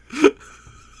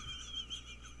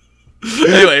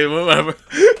 Anyway, whatever.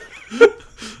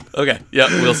 Okay, yeah,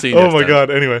 we'll see you next time. God,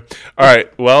 anyway. All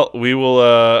right, well, we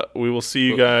will see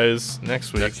you guys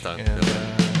next week. Next time.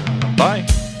 And, bye.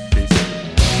 Peace.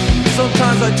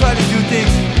 Sometimes I try to do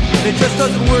things, and it just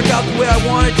doesn't work out the way I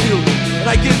want it to. And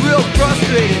I get real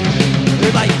frustrated.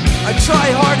 And I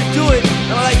try hard to do it,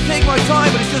 and I take my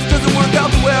time, but it just doesn't work out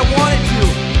the way I want it to.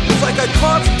 It's like I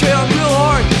concentrate on real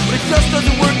hard, but it just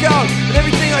doesn't work out. And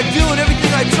everything I do and everything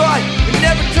I try, it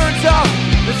never turns out.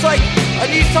 It's like I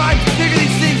need time to figure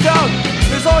these things out.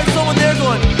 There's always someone there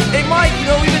going, hey Mike,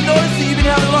 we've been noticing you've been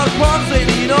having a lot of problems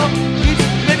lately, You need to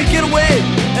maybe get away,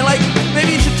 and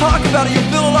maybe you should talk about it, you'll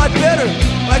feel a lot better.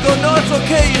 And I go, no, it's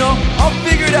okay, I'll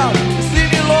figure it out. Just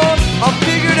leave me alone, I'll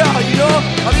figure it out,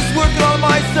 I'm just working on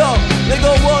myself. They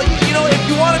go, well, if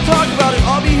you want to talk about it,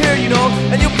 I'll be here,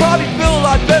 and you'll probably feel a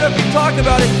lot better if you talk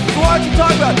about it. So why don't you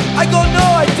talk about it? I go, no,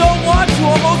 I don't want to,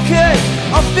 I'm okay.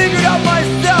 I'll figure it out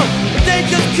myself. And they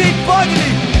just keep bugging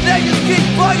me. They just keep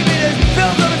bugging me. There's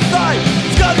pills on the side.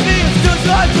 It's got me, it's too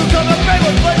hard to come. I'm afraid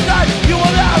what's one side. You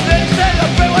won't have anything.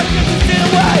 I'm afraid what you can see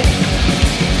away.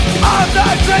 I'm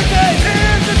not crazy.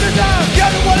 Here's the design. You're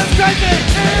the one that's crazy.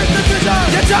 Here's the design.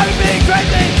 You're trying to be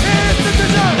crazy. Here's the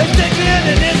design. They stick me in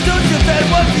an institution. That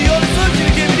was the only solution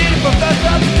to give me the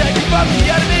professor to take me from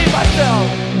the enemy myself.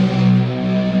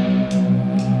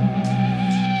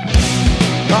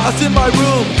 I was in my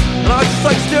room, and I was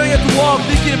just staring at the wall,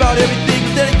 thinking about everything.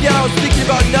 But then again, I was thinking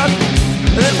about nothing.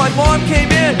 And then my mom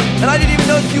came in, and I didn't even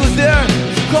know she was there.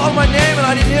 She called my name, and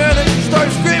I didn't hear her. And then she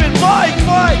started screaming, Mike,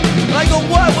 Mike! And I go,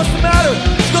 what? What's the matter?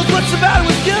 She goes, what's the matter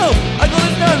with you? I go,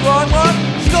 there's nothing wrong, Mom.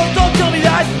 She goes, don't tell me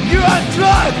that. You're on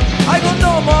drugs. I go,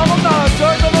 no, Mom, I'm not on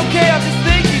drugs. I'm okay. I'm just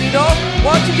thinking,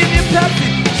 Why don't you give me a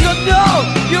Pepsi? She goes, no,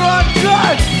 you're on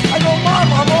drugs. I go, Mom,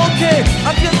 I'm okay.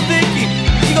 I'm just thinking.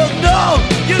 She goes, no,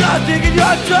 you're not thinking, you're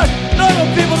on drugs.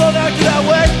 Normal people don't act that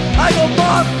way. I go,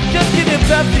 Mom, just give me a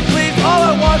Pepsi, please. All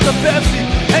I want is a Pepsi.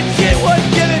 And she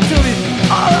wouldn't give it to me.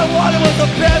 All I wanted was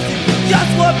a Pepsi. Just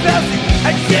one Pepsi.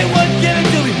 And she wouldn't give it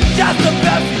to me. Just a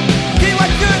Pepsi. See what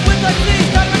you're with the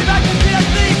cheese. Not really back to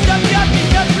CSC. Just yucky,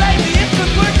 just lazy. It's the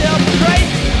word to help me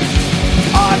crazy.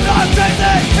 I'm not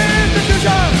crazy. Here's the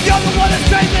vision. You're the one that's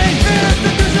crazy. Here's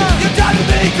the vision. You're trying to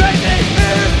be crazy.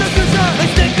 Here's the vision. They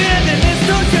stick me in an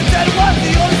institution. That was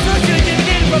the only solution to get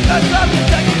me in from that love. To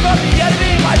take me from the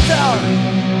enemy myself.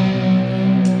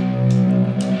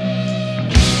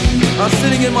 I was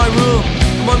sitting in my room.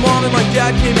 My mom and my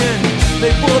dad came in.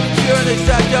 They pulled up a chair and they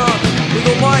sat down. They go,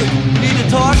 Mike, we need to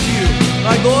talk to you. And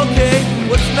I go, okay,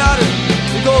 what's the matter?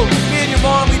 They go, me and your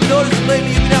mom, we've noticed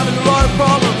lately you've been having a lot of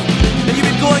problems. And you've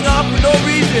been going off for no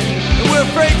reason. And we're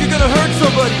afraid you're going to hurt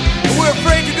somebody. And we're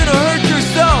afraid you're going to hurt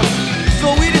yourself.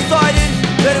 So we decided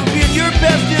that it would be in your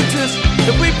best interest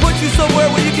if we put you somewhere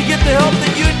where you can get the help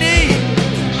that you need.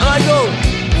 And I go,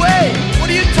 wait, what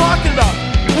are you talking about?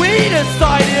 We?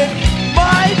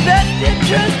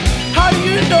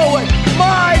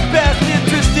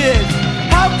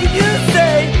 can you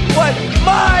say what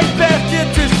my best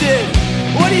interest is?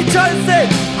 What are you trying to say?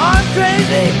 I'm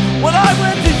crazy? When I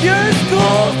went to your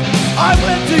schools, I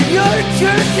went to your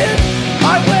churches,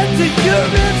 I went to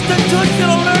your